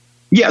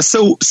 Yeah.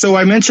 So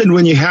I mentioned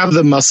when you have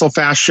the muscle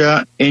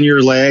fascia in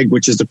your leg,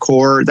 which is the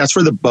core, that's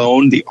where the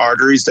bone, the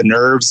arteries, the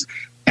nerves,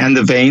 and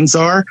the veins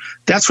are.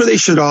 That's where they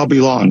should all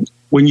belong.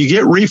 When you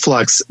get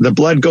reflux, the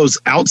blood goes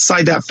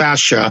outside that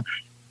fascia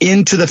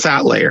into the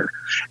fat layer.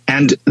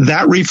 And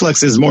that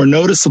reflux is more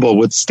noticeable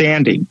with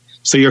standing.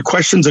 So your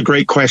question's a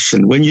great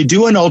question. When you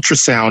do an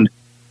ultrasound,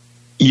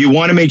 you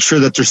want to make sure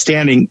that they're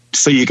standing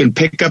so you can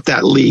pick up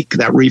that leak,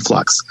 that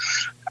reflux.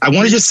 I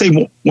want to just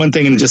say one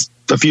thing in just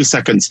a few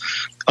seconds.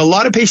 A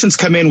lot of patients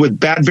come in with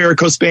bad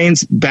varicose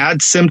veins,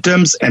 bad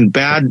symptoms, and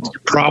bad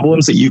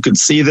problems that you could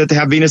see that they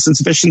have venous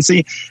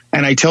insufficiency.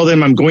 And I tell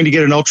them I'm going to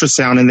get an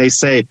ultrasound, and they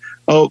say,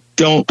 oh,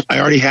 don't. I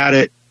already had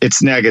it.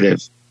 It's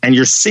negative. And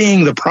you're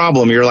seeing the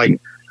problem. You're like,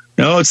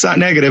 no, it's not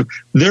negative.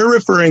 They're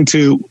referring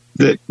to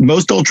that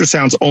most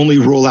ultrasounds only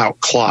rule out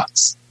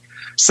clots.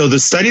 So the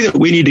study that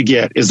we need to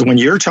get is the one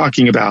you're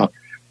talking about,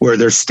 where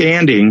they're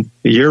standing,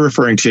 that you're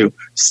referring to,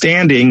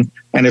 standing,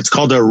 and it's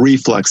called a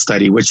reflux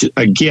study, which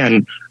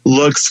again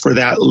looks for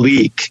that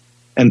leak.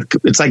 And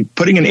it's like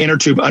putting an inner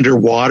tube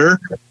underwater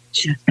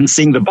and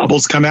seeing the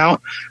bubbles come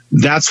out.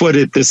 That's what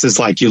this is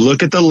like. You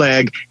look at the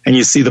leg and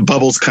you see the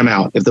bubbles come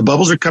out. If the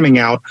bubbles are coming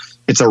out,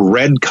 it's a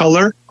red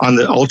color on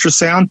the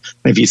ultrasound.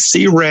 And if you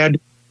see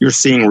red, you're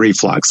seeing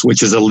reflux,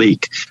 which is a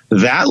leak.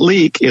 That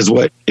leak is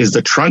what is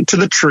the trunk to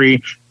the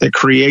tree that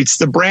creates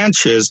the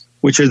branches,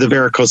 which are the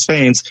varicose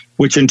veins,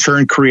 which in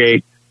turn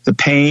create the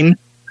pain,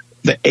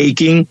 the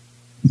aching,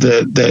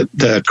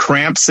 the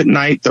cramps at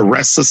night, the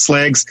restless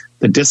legs,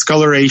 the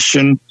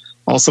discoloration,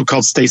 also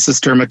called stasis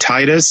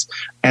dermatitis,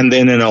 and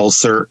then an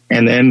ulcer.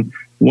 And then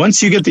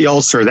once you get the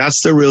ulcer,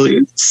 that's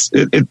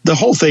the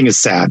whole thing is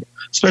sad,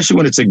 especially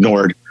when it's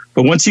ignored.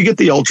 But once you get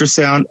the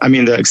ultrasound,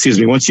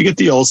 once you get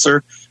the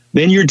ulcer,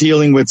 then you're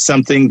dealing with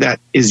something that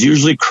is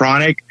usually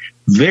chronic,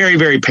 very,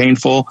 very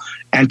painful,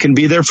 and can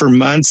be there for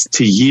months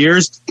to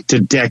years to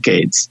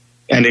decades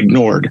and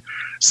ignored.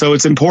 So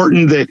it's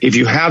important that if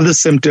you have the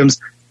symptoms,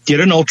 get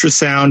an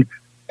ultrasound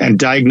and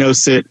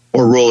diagnose it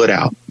or rule it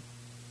out.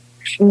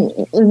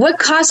 What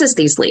causes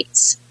these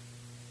leaks?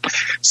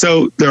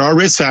 So there are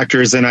risk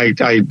factors, and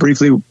I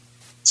briefly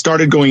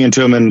started going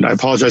into them, and I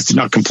apologize to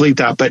not complete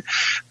that, but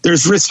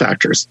there's risk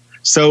factors.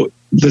 So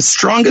the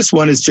strongest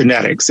one is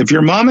genetics. If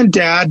your mom and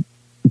dad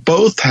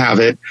both have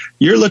it,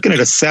 you're looking at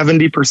a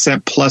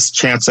 70% plus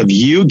chance of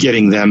you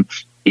getting them,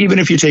 even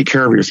if you take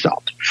care of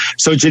yourself.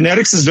 So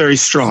genetics is very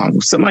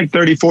strong, something like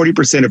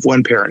 30-40% if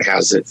one parent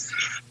has it.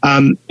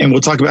 And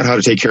we'll talk about how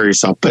to take care of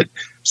yourself. But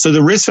so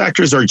the risk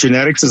factors are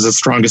genetics is the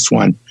strongest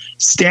one.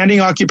 Standing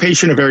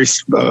occupation,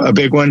 a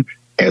big one.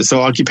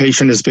 So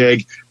occupation is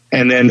big.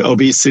 And then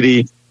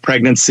obesity,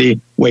 pregnancy,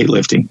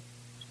 weightlifting.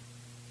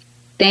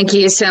 Thank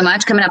you so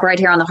much. Coming up right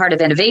here on the Heart of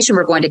Innovation,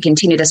 we're going to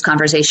continue this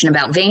conversation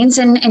about veins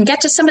and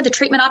get to some of the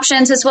treatment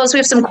options, as well as we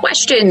have some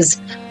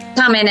questions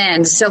coming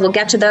in. So we'll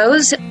get to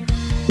those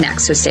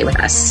next. So stay with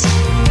us.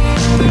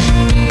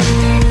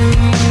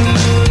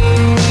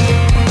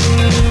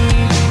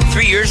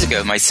 3 years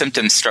ago, my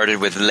symptoms started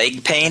with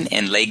leg pain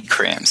and leg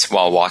cramps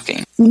while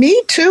walking.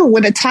 Me too,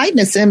 with a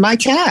tightness in my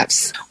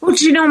calves. Well,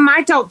 do you know,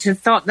 my doctor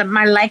thought that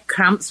my leg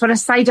cramps were a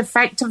side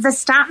effect of the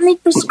statin he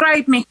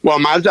prescribed me. Well,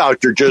 my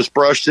doctor just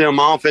brushed them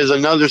off as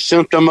another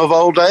symptom of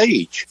old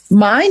age.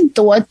 Mine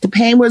thought the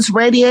pain was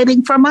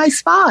radiating from my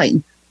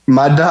spine.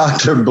 My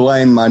doctor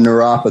blamed my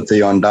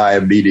neuropathy on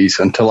diabetes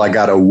until I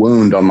got a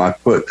wound on my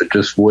foot that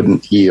just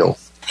wouldn't heal.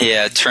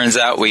 Yeah, it turns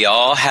out we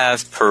all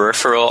have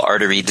peripheral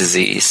artery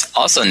disease,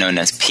 also known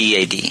as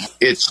PAD.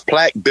 It's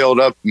plaque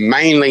buildup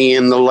mainly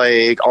in the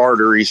leg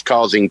arteries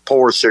causing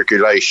poor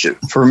circulation.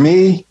 For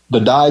me, the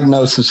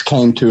diagnosis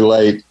came too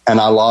late and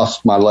I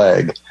lost my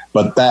leg,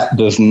 but that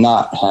does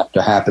not have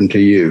to happen to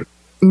you.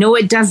 No,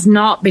 it does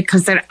not,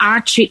 because there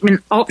are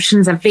treatment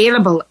options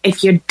available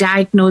if you're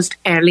diagnosed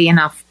early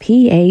enough.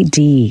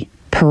 PAD.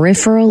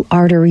 Peripheral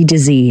artery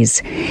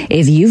disease.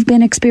 If you've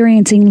been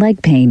experiencing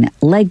leg pain,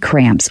 leg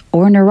cramps,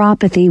 or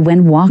neuropathy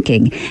when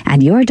walking,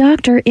 and your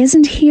doctor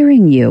isn't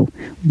hearing you,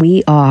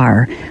 we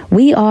are.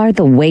 We are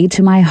the Way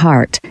to My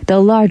Heart, the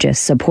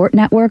largest support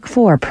network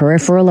for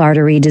peripheral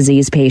artery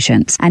disease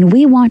patients, and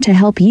we want to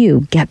help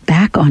you get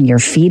back on your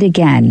feet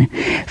again.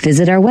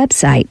 Visit our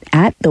website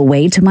at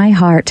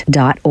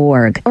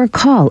thewaytomyheart.org or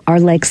call our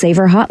Leg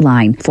Saver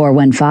hotline,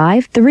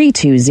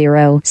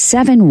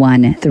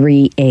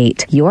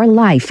 415-320-7138. Your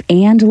life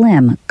and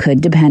limb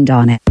could depend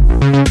on it.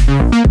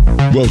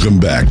 Welcome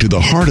back to the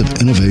Heart of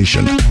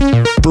Innovation.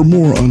 For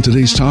more on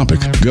today's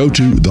topic, go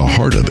to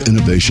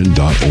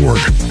theheartofinnovation.org.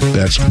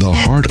 That's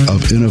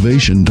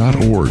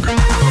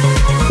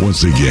theheartofinnovation.org.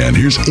 Once again,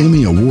 here's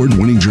Emmy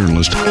Award-winning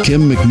journalist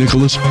Kim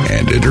McNicholas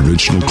and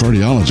interventional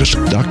cardiologist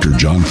Dr.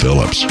 John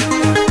Phillips.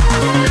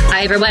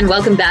 Hi, everyone.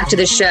 Welcome back to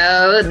the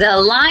show.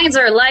 The lines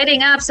are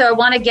lighting up, so I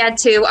want to get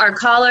to our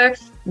caller.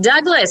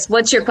 Douglas,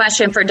 what's your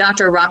question for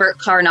Dr. Robert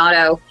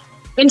Carnato,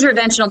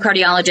 interventional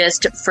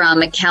cardiologist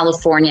from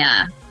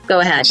California? Go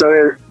ahead.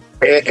 So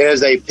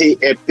as a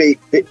PAD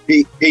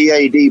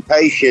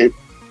patient,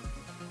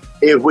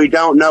 if we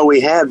don't know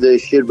we have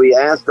this, should we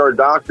ask our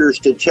doctors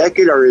to check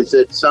it, or is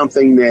it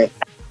something that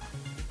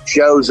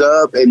shows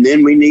up and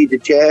then we need to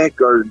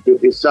check, or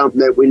is something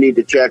that we need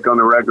to check on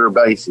a regular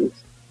basis?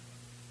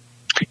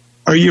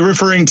 Are you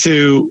referring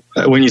to,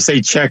 when you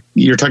say check,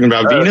 you're talking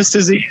about venous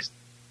disease?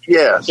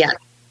 Yes. Yeah.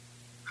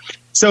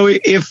 So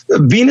if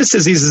venous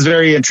disease is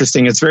very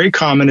interesting, it's very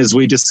common, as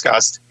we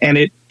discussed, and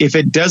if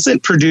it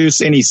doesn't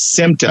produce any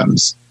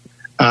symptoms,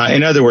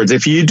 in other words,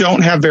 if you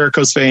don't have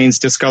varicose veins,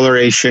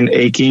 discoloration,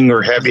 aching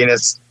or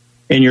heaviness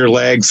in your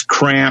legs,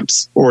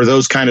 cramps, or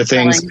those kind of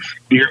things,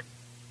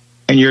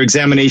 and your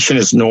examination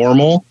is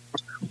normal,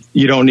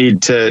 you don't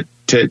need to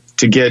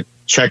get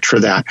checked for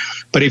that.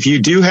 But if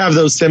you do have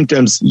those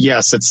symptoms,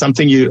 yes, it's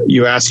something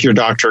you ask your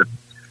doctor.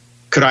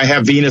 Could I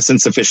have venous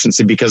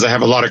insufficiency because I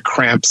have a lot of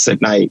cramps at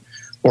night,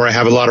 or I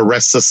have a lot of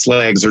restless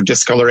legs, or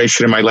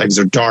discoloration in my legs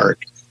are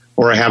dark,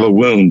 or I have a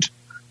wound?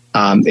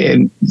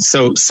 And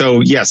so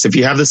yes, if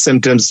you have the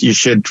symptoms, you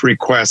should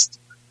request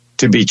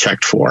to be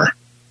checked for.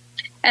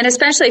 And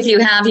especially if you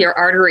have your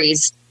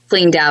arteries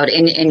cleaned out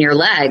in your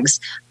legs,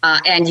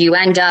 and you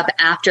end up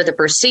after the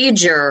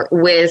procedure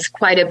with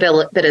quite a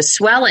bit of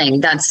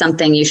swelling, that's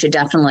something you should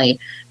definitely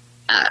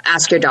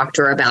ask your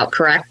doctor about,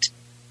 correct?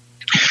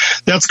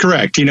 That's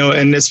correct.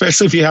 And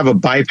especially if you have a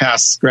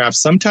bypass graft,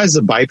 sometimes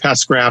the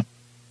bypass graft,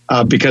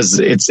 because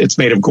it's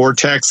made of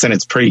Gore-Tex and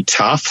it's pretty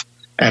tough,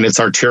 and it's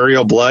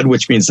arterial blood,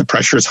 which means the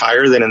pressure is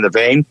higher than in the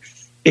vein,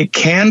 it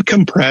can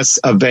compress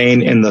a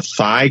vein in the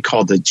thigh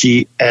called the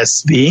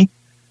GSV,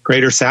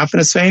 greater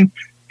saphenous vein.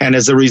 And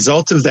as a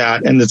result of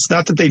that, and it's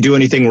not that they do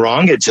anything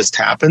wrong, it just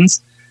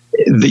happens,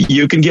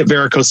 you can get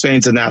varicose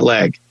veins in that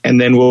leg.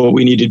 And then what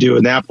we need to do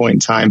in that point in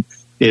time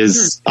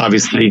is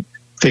obviously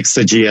fix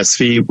the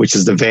GSV, which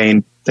is the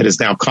vein that is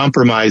now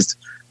compromised.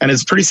 And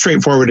it's pretty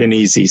straightforward and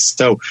easy.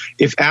 So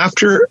if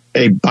after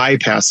a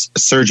bypass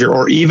surgery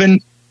or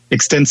even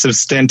extensive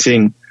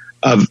stenting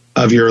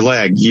of your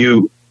leg,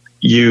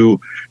 you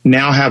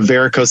now have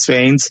varicose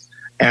veins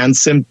and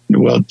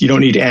you don't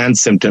need and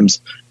symptoms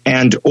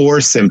and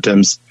or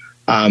symptoms,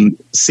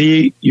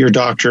 see your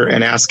doctor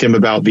and ask him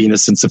about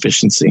venous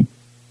insufficiency.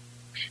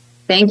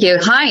 Thank you.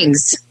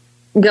 Heinz,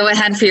 go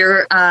ahead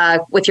for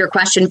with your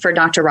question for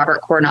Dr. Robert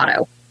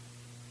Coronado.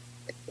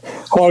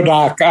 Hello,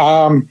 Doc.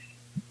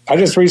 I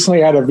just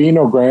recently had a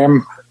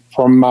venogram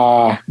from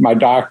my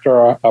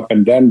doctor up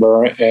in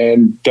Denver,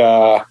 and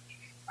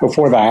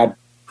before that,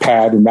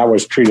 PAD, and that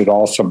was treated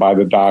also by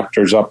the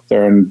doctors up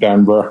there in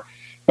Denver.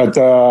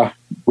 But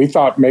we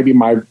thought maybe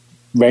my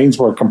veins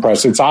were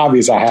compressed. It's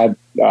obvious I had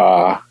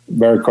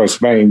varicose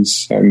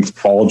veins and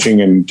bulging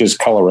and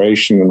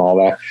discoloration and all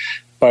that.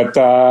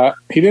 But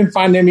he didn't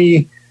find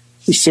any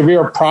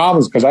severe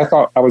problems because I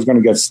thought I was going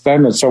to get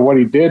stented. So what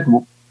he did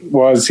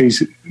was he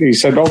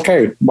said,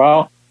 okay,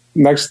 well,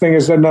 next thing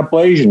is an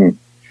ablation.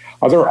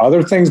 Are there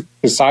other things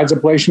besides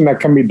ablation that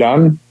can be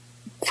done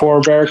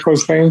for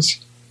varicose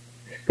veins?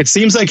 It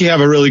seems like you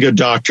have a really good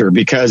doctor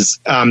because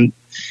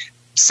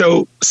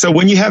so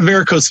when you have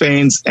varicose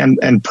veins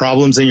and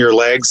problems in your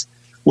legs,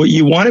 what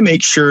you want to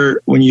make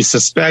sure when you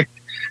suspect,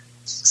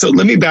 so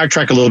let me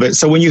backtrack a little bit.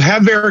 So when you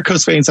have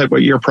varicose veins, like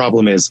what your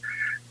problem is,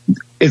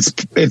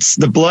 it's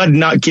the blood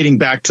not getting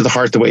back to the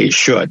heart the way it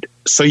should.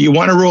 So you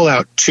want to rule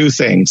out two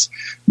things.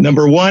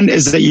 Number one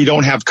is that you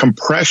don't have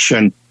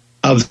compression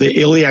of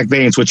the iliac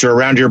veins, which are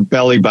around your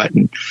belly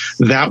button.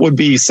 That would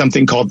be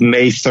something called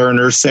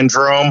May-Thurner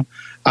syndrome,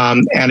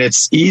 and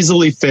it's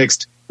easily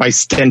fixed by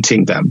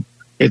stenting them.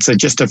 It's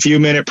just a few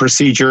minute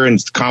procedure in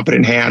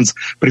competent hands.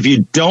 But if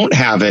you don't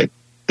have it,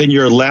 then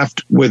you're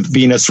left with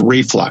venous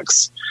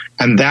reflux,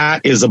 and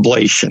that is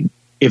ablation.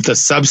 If the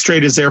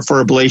substrate is there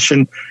for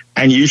ablation,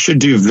 and you should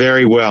do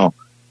very well,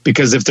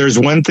 because if there's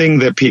one thing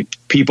that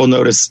people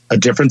notice a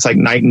difference like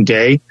night and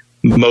day,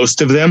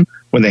 most of them,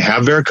 when they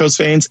have varicose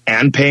veins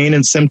and pain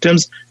and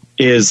symptoms,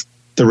 is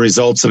the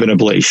results of an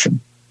ablation.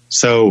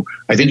 So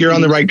I think you're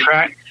on the right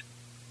track.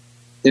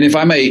 And if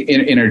I may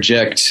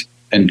interject,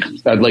 and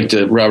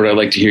Robert, I'd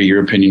like to hear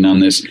your opinion on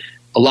this.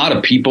 A lot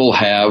of people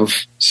have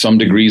some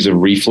degrees of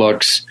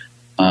reflux.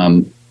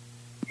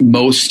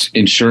 Most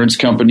insurance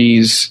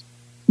companies,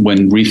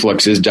 when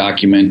reflux is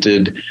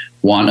documented,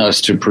 want us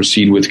to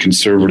proceed with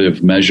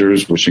conservative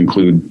measures, which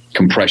include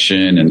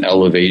compression and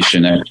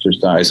elevation,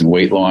 exercise, and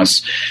weight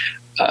loss.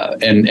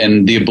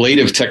 And the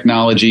ablative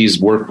technologies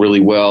work really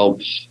well.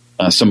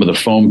 Some of the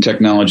foam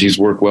technologies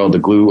work well. The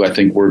glue, I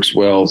think, works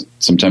well.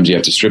 Sometimes you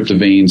have to strip the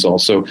veins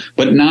also.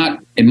 But not,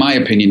 in my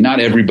opinion, not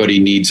everybody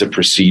needs a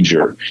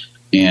procedure.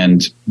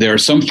 And there are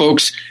some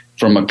folks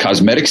from a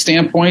cosmetic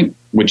standpoint,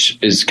 which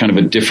is kind of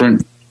a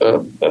different,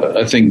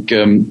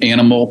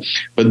 animal.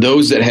 But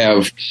those that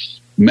have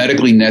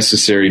medically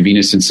necessary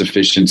venous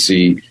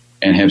insufficiency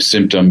and have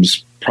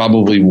symptoms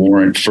probably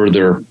warrant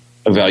further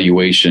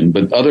evaluation.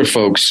 But other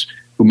folks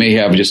who may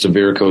have just a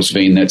varicose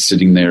vein that's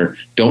sitting there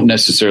don't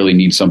necessarily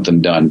need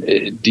something done.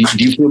 Do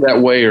you feel that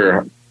way,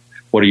 or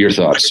what are your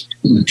thoughts?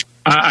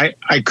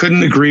 I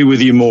couldn't agree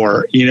with you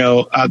more.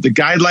 The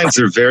guidelines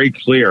are very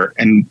clear,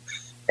 and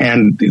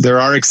there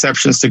are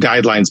exceptions to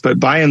guidelines, but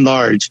by and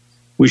large,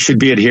 we should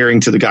be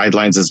adhering to the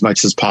guidelines as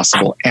much as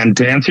possible. And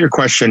to answer your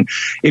question,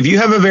 if you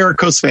have a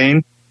varicose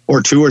vein,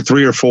 or 2 or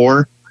 3 or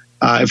 4,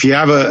 if you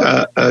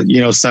have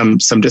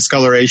some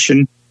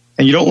discoloration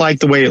and you don't like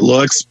the way it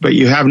looks, but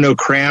you have no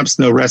cramps,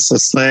 no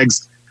restless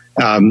legs,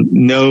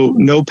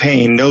 no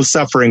pain, no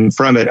suffering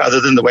from it other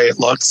than the way it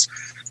looks,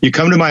 you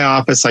come to my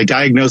office, I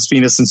diagnose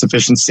venous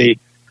insufficiency.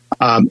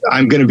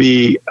 I'm going to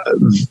be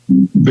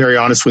very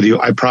honest with you.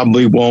 I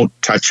probably won't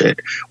touch it.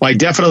 Well, I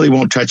definitely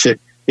won't touch it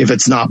if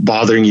it's not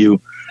bothering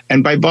you.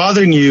 And by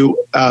bothering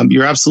you,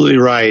 you're absolutely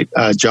right,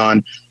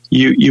 John.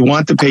 You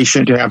want the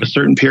patient to have a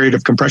certain period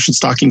of compression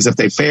stockings if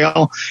they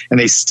fail and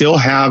they still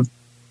have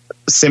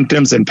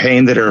symptoms and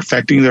pain that are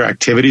affecting their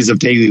activities of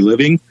daily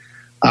living,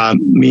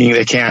 meaning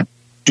they can't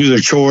do their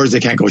chores, they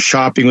can't go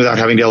shopping without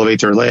having to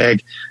elevate their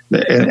leg,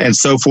 and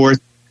so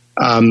forth.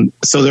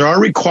 So there are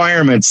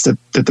requirements that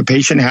the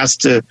patient has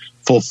to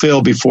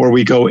fulfill before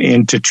we go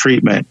into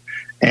treatment.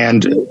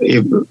 And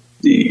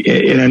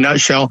in a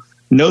nutshell,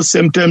 no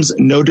symptoms,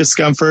 no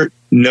discomfort,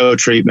 no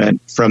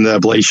treatment from the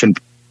ablation,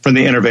 from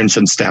the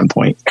intervention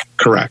standpoint.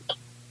 Correct.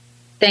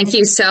 Thank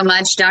you so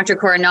much, Dr.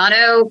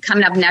 Coronado.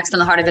 Coming up next on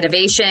The Heart of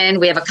Innovation,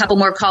 we have a couple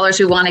more callers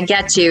we want to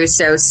get to,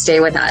 so stay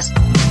with us.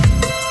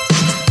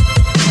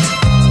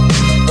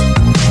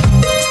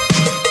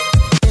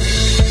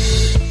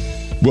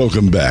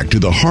 Welcome back to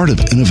The Heart of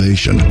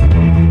Innovation.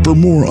 For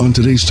more on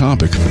today's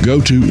topic,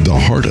 go to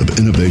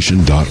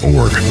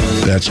theheartofinnovation.org.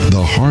 That's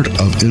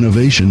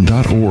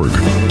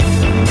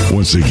theheartofinnovation.org.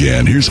 Once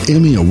again, here's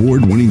Emmy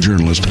Award-winning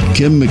journalist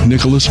Kim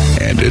McNicholas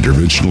and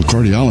interventional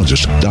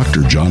cardiologist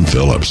Dr. John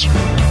Phillips.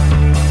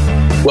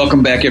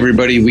 Welcome back,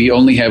 everybody. We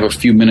only have a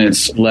few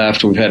minutes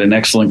left. We've had an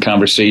excellent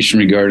conversation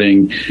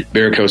regarding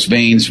varicose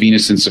veins,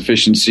 venous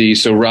insufficiency.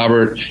 So,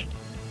 Robert,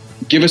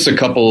 give us a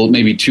couple,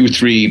 maybe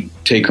 2-3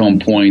 take-home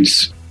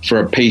points for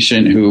a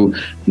patient who,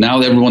 now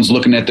that everyone's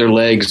looking at their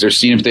legs, they're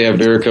seeing if they have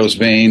varicose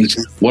veins.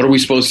 What are we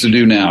supposed to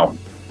do now?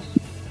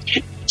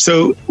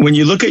 So when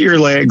you look at your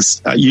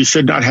legs, you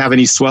should not have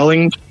any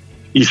swelling.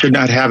 You should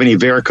not have any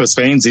varicose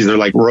veins. These are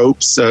like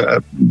ropes,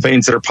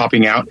 veins that are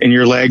popping out in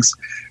your legs.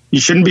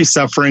 You shouldn't be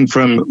suffering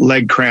from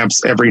leg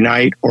cramps every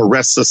night or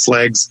restless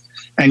legs.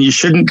 And you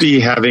shouldn't be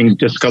having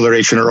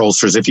discoloration or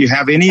ulcers. If you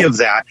have any of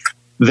that,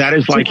 that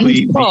is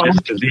likely venous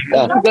disease. He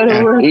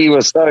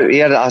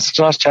had a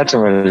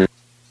chatting.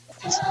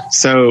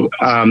 So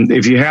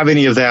if you have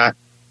any of that,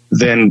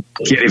 then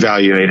get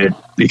evaluated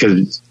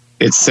because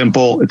it's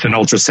simple. It's an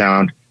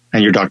ultrasound,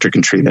 and your doctor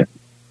can treat it.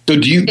 So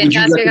do you?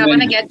 Fantastic. I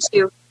want to get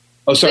to.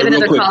 Oh, sorry.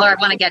 Another caller. I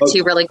want to get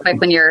to really quick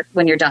when you're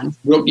done.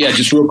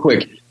 Just real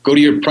quick. Go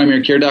to your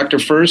primary care doctor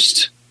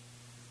first.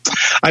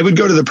 I would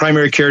go to the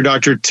primary care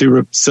doctor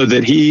so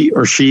that he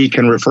or she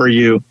can refer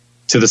you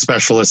to the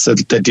specialist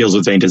that deals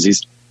with vein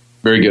disease.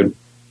 Very good.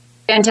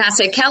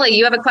 Fantastic. Kelly,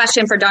 you have a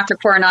question for Dr.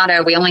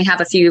 Coronado. We only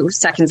have a few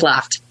seconds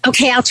left.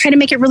 Okay, I'll try to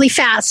make it really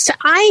fast.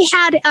 I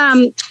had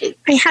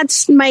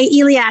my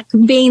iliac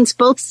veins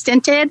both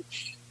stented,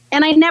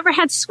 and I never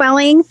had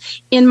swelling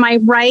in my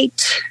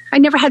right. I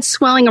never had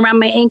swelling around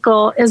my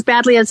ankle as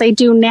badly as I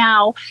do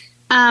now.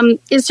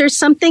 Is there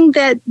something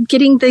that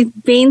getting the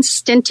veins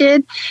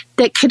stented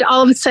that could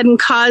all of a sudden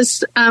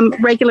cause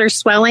regular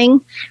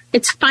swelling?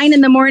 It's fine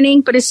in the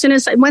morning, but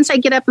once I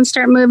get up and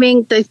start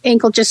moving, the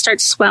ankle just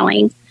starts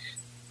swelling.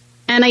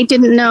 And I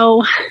didn't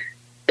know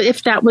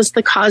if that was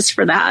the cause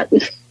for that.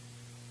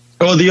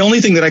 Well, the only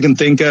thing that I can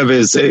think of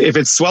is if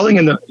it's swelling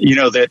in the,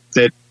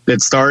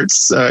 that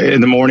starts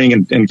in the morning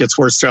and gets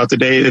worse throughout the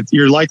day,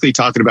 you're likely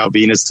talking about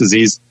venous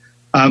disease.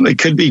 It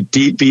could be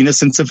deep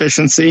venous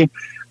insufficiency.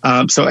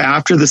 So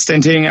after the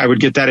stenting, I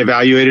would get that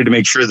evaluated to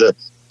make sure that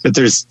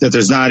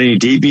there's not any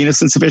deep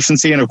venous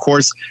insufficiency. And of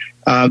course,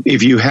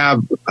 if you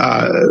have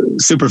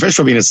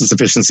superficial venous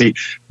insufficiency,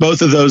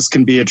 both of those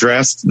can be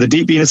addressed. The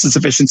deep venous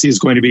insufficiency is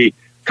going to be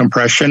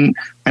compression.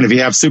 And if you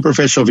have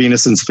superficial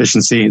venous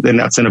insufficiency, then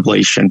that's an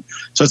ablation.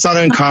 So it's not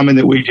uncommon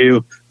that we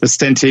do the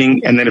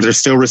stenting. And then if there's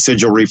still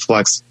residual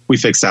reflux, we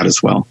fix that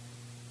as well.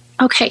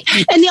 Okay.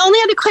 And the only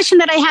other question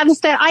that I have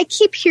is that I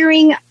keep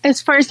hearing, as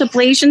far as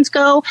ablations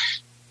go,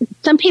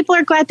 some people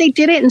are glad they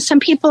did it and some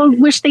people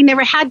wish they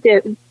never had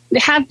to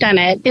have done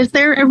it. Is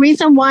there a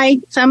reason why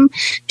some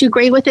do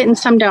great with it and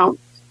some don't?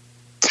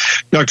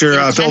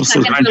 Dr. Phillips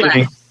was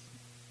mentioning,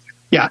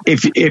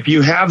 if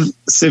you have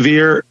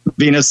severe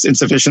venous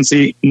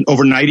insufficiency,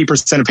 over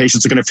 90% of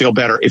patients are going to feel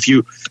better. If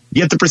you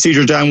get the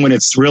procedure done when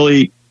it's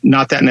really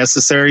not that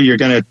necessary, you're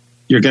going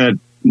to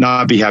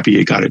not be happy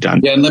you got it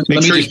done. Yeah, and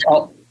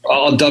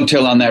I'll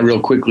dovetail on that real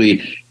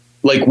quickly.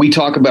 Like we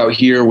talk about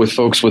here with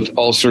folks with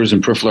ulcers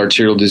and peripheral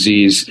arterial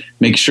disease,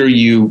 make sure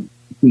you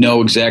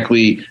know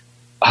exactly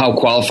how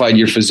qualified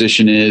your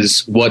physician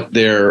is, what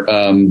their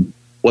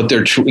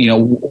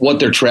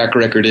track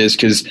record is.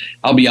 Because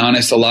I'll be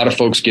honest, a lot of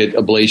folks get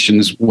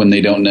ablations when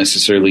they don't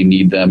necessarily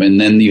need them, and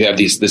then you have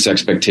this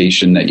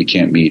expectation that you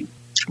can't meet.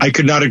 I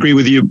could not agree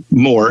with you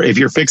more. If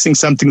you're fixing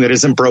something that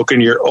isn't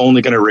broken, you're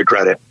only going to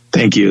regret it.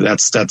 Thank you.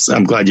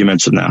 I'm glad you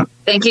mentioned that.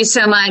 Thank you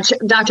so much,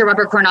 Dr.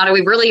 Robert Coronado. We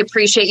really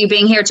appreciate you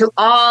being here. To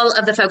all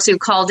of the folks who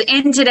called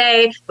in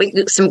today,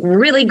 some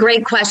really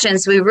great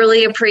questions. We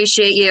really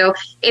appreciate you.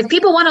 If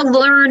people want to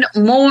learn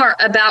more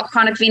about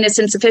chronic venous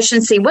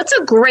insufficiency, what's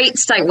a great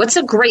site? What's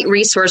a great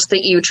resource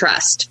that you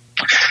trust?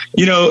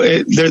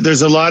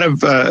 There's a lot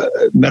of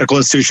medical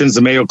institutions.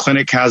 The Mayo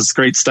Clinic has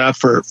great stuff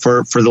for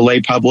the lay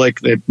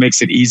public that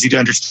makes it easy to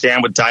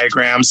understand with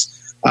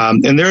diagrams.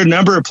 And there are a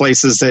number of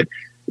places that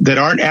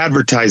aren't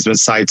advertisement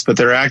sites, but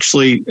they're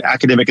actually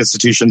academic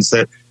institutions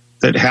that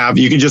have,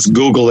 you can just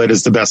Google it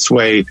is the best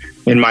way,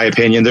 in my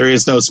opinion. There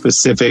is no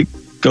specific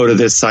go to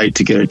this site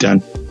to get it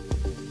done.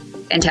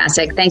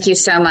 Fantastic. Thank you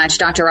so much,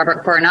 Dr.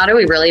 Robert Coronado.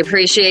 We really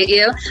appreciate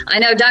you. I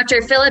know,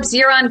 Dr. Phillips,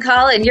 you're on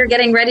call and you're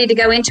getting ready to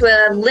go into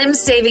a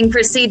limb-saving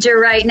procedure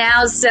right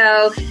now.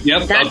 So,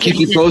 yep, I'll keep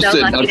you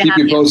posted. I got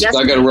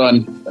to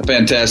run.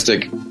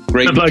 Fantastic.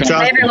 Great. Good luck,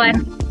 John. Hey,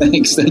 everyone.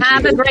 Thanks.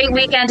 Have a great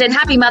weekend and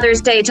happy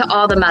Mother's Day to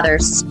all the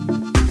mothers.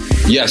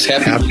 Yes,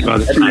 happy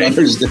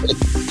Mother's Day.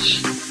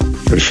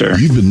 For sure.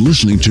 You've been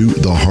listening to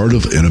The Heart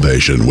of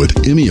Innovation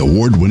with Emmy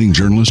Award-winning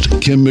journalist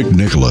Kim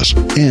McNicholas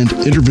and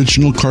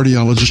interventional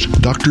cardiologist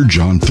Dr.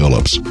 John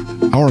Phillips.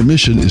 Our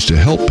mission is to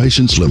help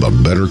patients live a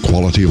better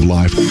quality of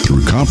life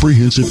through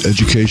comprehensive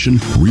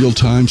education,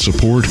 real-time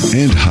support,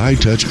 and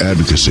high-touch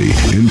advocacy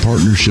in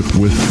partnership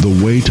with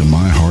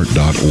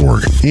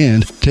thewaytomyheart.org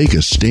and Take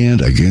a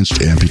Stand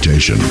Against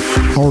Amputation.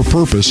 Our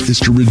purpose is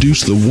to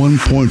reduce the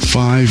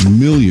 1.5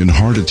 million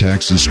heart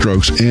attacks and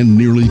strokes and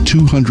nearly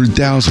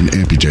 200,000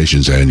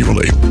 amputations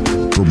annually.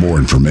 For more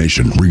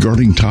information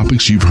regarding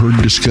topics you've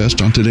heard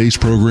discussed on today's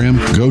program,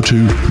 go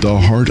to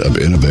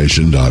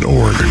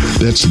theheartofinnovation.org.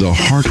 That's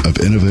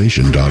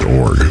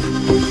theheartofinnovation.org.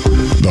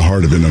 The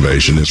Heart of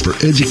Innovation is for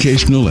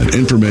educational and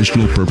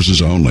informational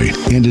purposes only,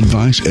 and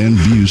advice and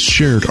views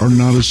shared are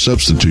not a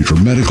substitute for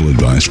medical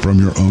advice from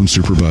your own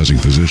supervising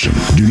physician.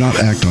 Do not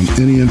act on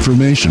any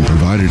information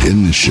provided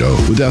in this show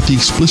without the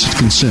explicit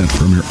consent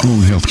from your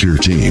own healthcare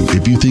team.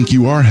 If you think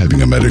you are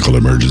having a medical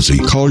emergency,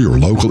 call your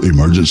local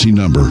emergency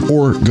number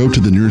or go to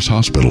the nearest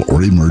hospital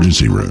or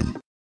emergency room.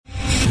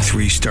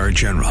 3-star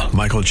General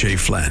Michael J.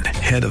 Flynn,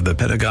 head of the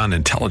Pentagon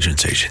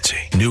Intelligence Agency,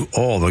 knew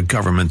all the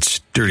government's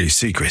dirty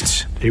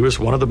secrets. He was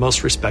one of the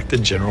most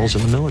respected generals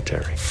in the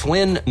military.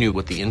 Flynn knew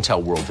what the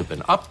intel world had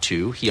been up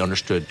to. He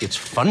understood its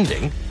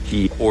funding.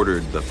 He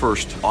ordered the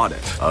first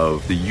audit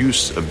of the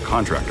use of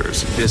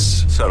contractors.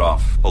 This set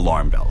off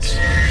alarm bells.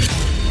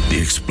 The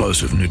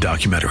explosive new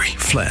documentary,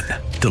 Flynn,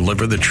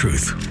 Deliver the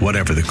Truth,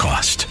 Whatever the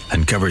Cost,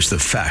 uncovers the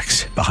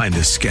facts behind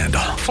this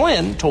scandal.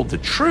 Flynn told the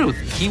truth.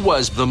 He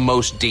was the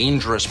most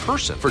dangerous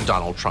person for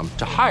Donald Trump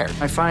to hire.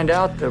 I find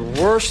out the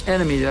worst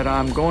enemy that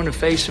I'm going to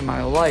face in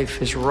my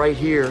life is right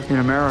here in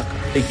America.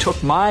 They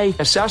took my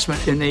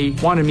assessment and they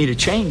wanted me to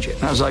change it.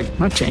 And I was like, I'm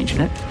not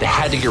changing it. They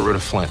had to get rid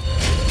of Flynn.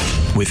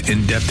 With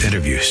in-depth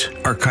interviews,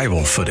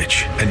 archival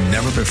footage, and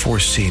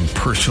never-before-seen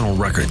personal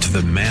records of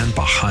the man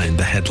behind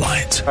the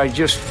headlines. I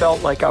just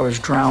felt like I was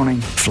drowning.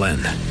 Flynn,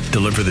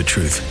 Deliver the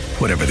Truth,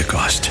 Whatever the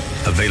Cost.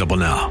 Available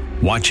now.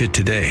 Watch it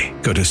today.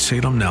 Go to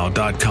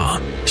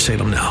salemnow.com.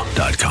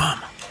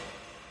 salemnow.com.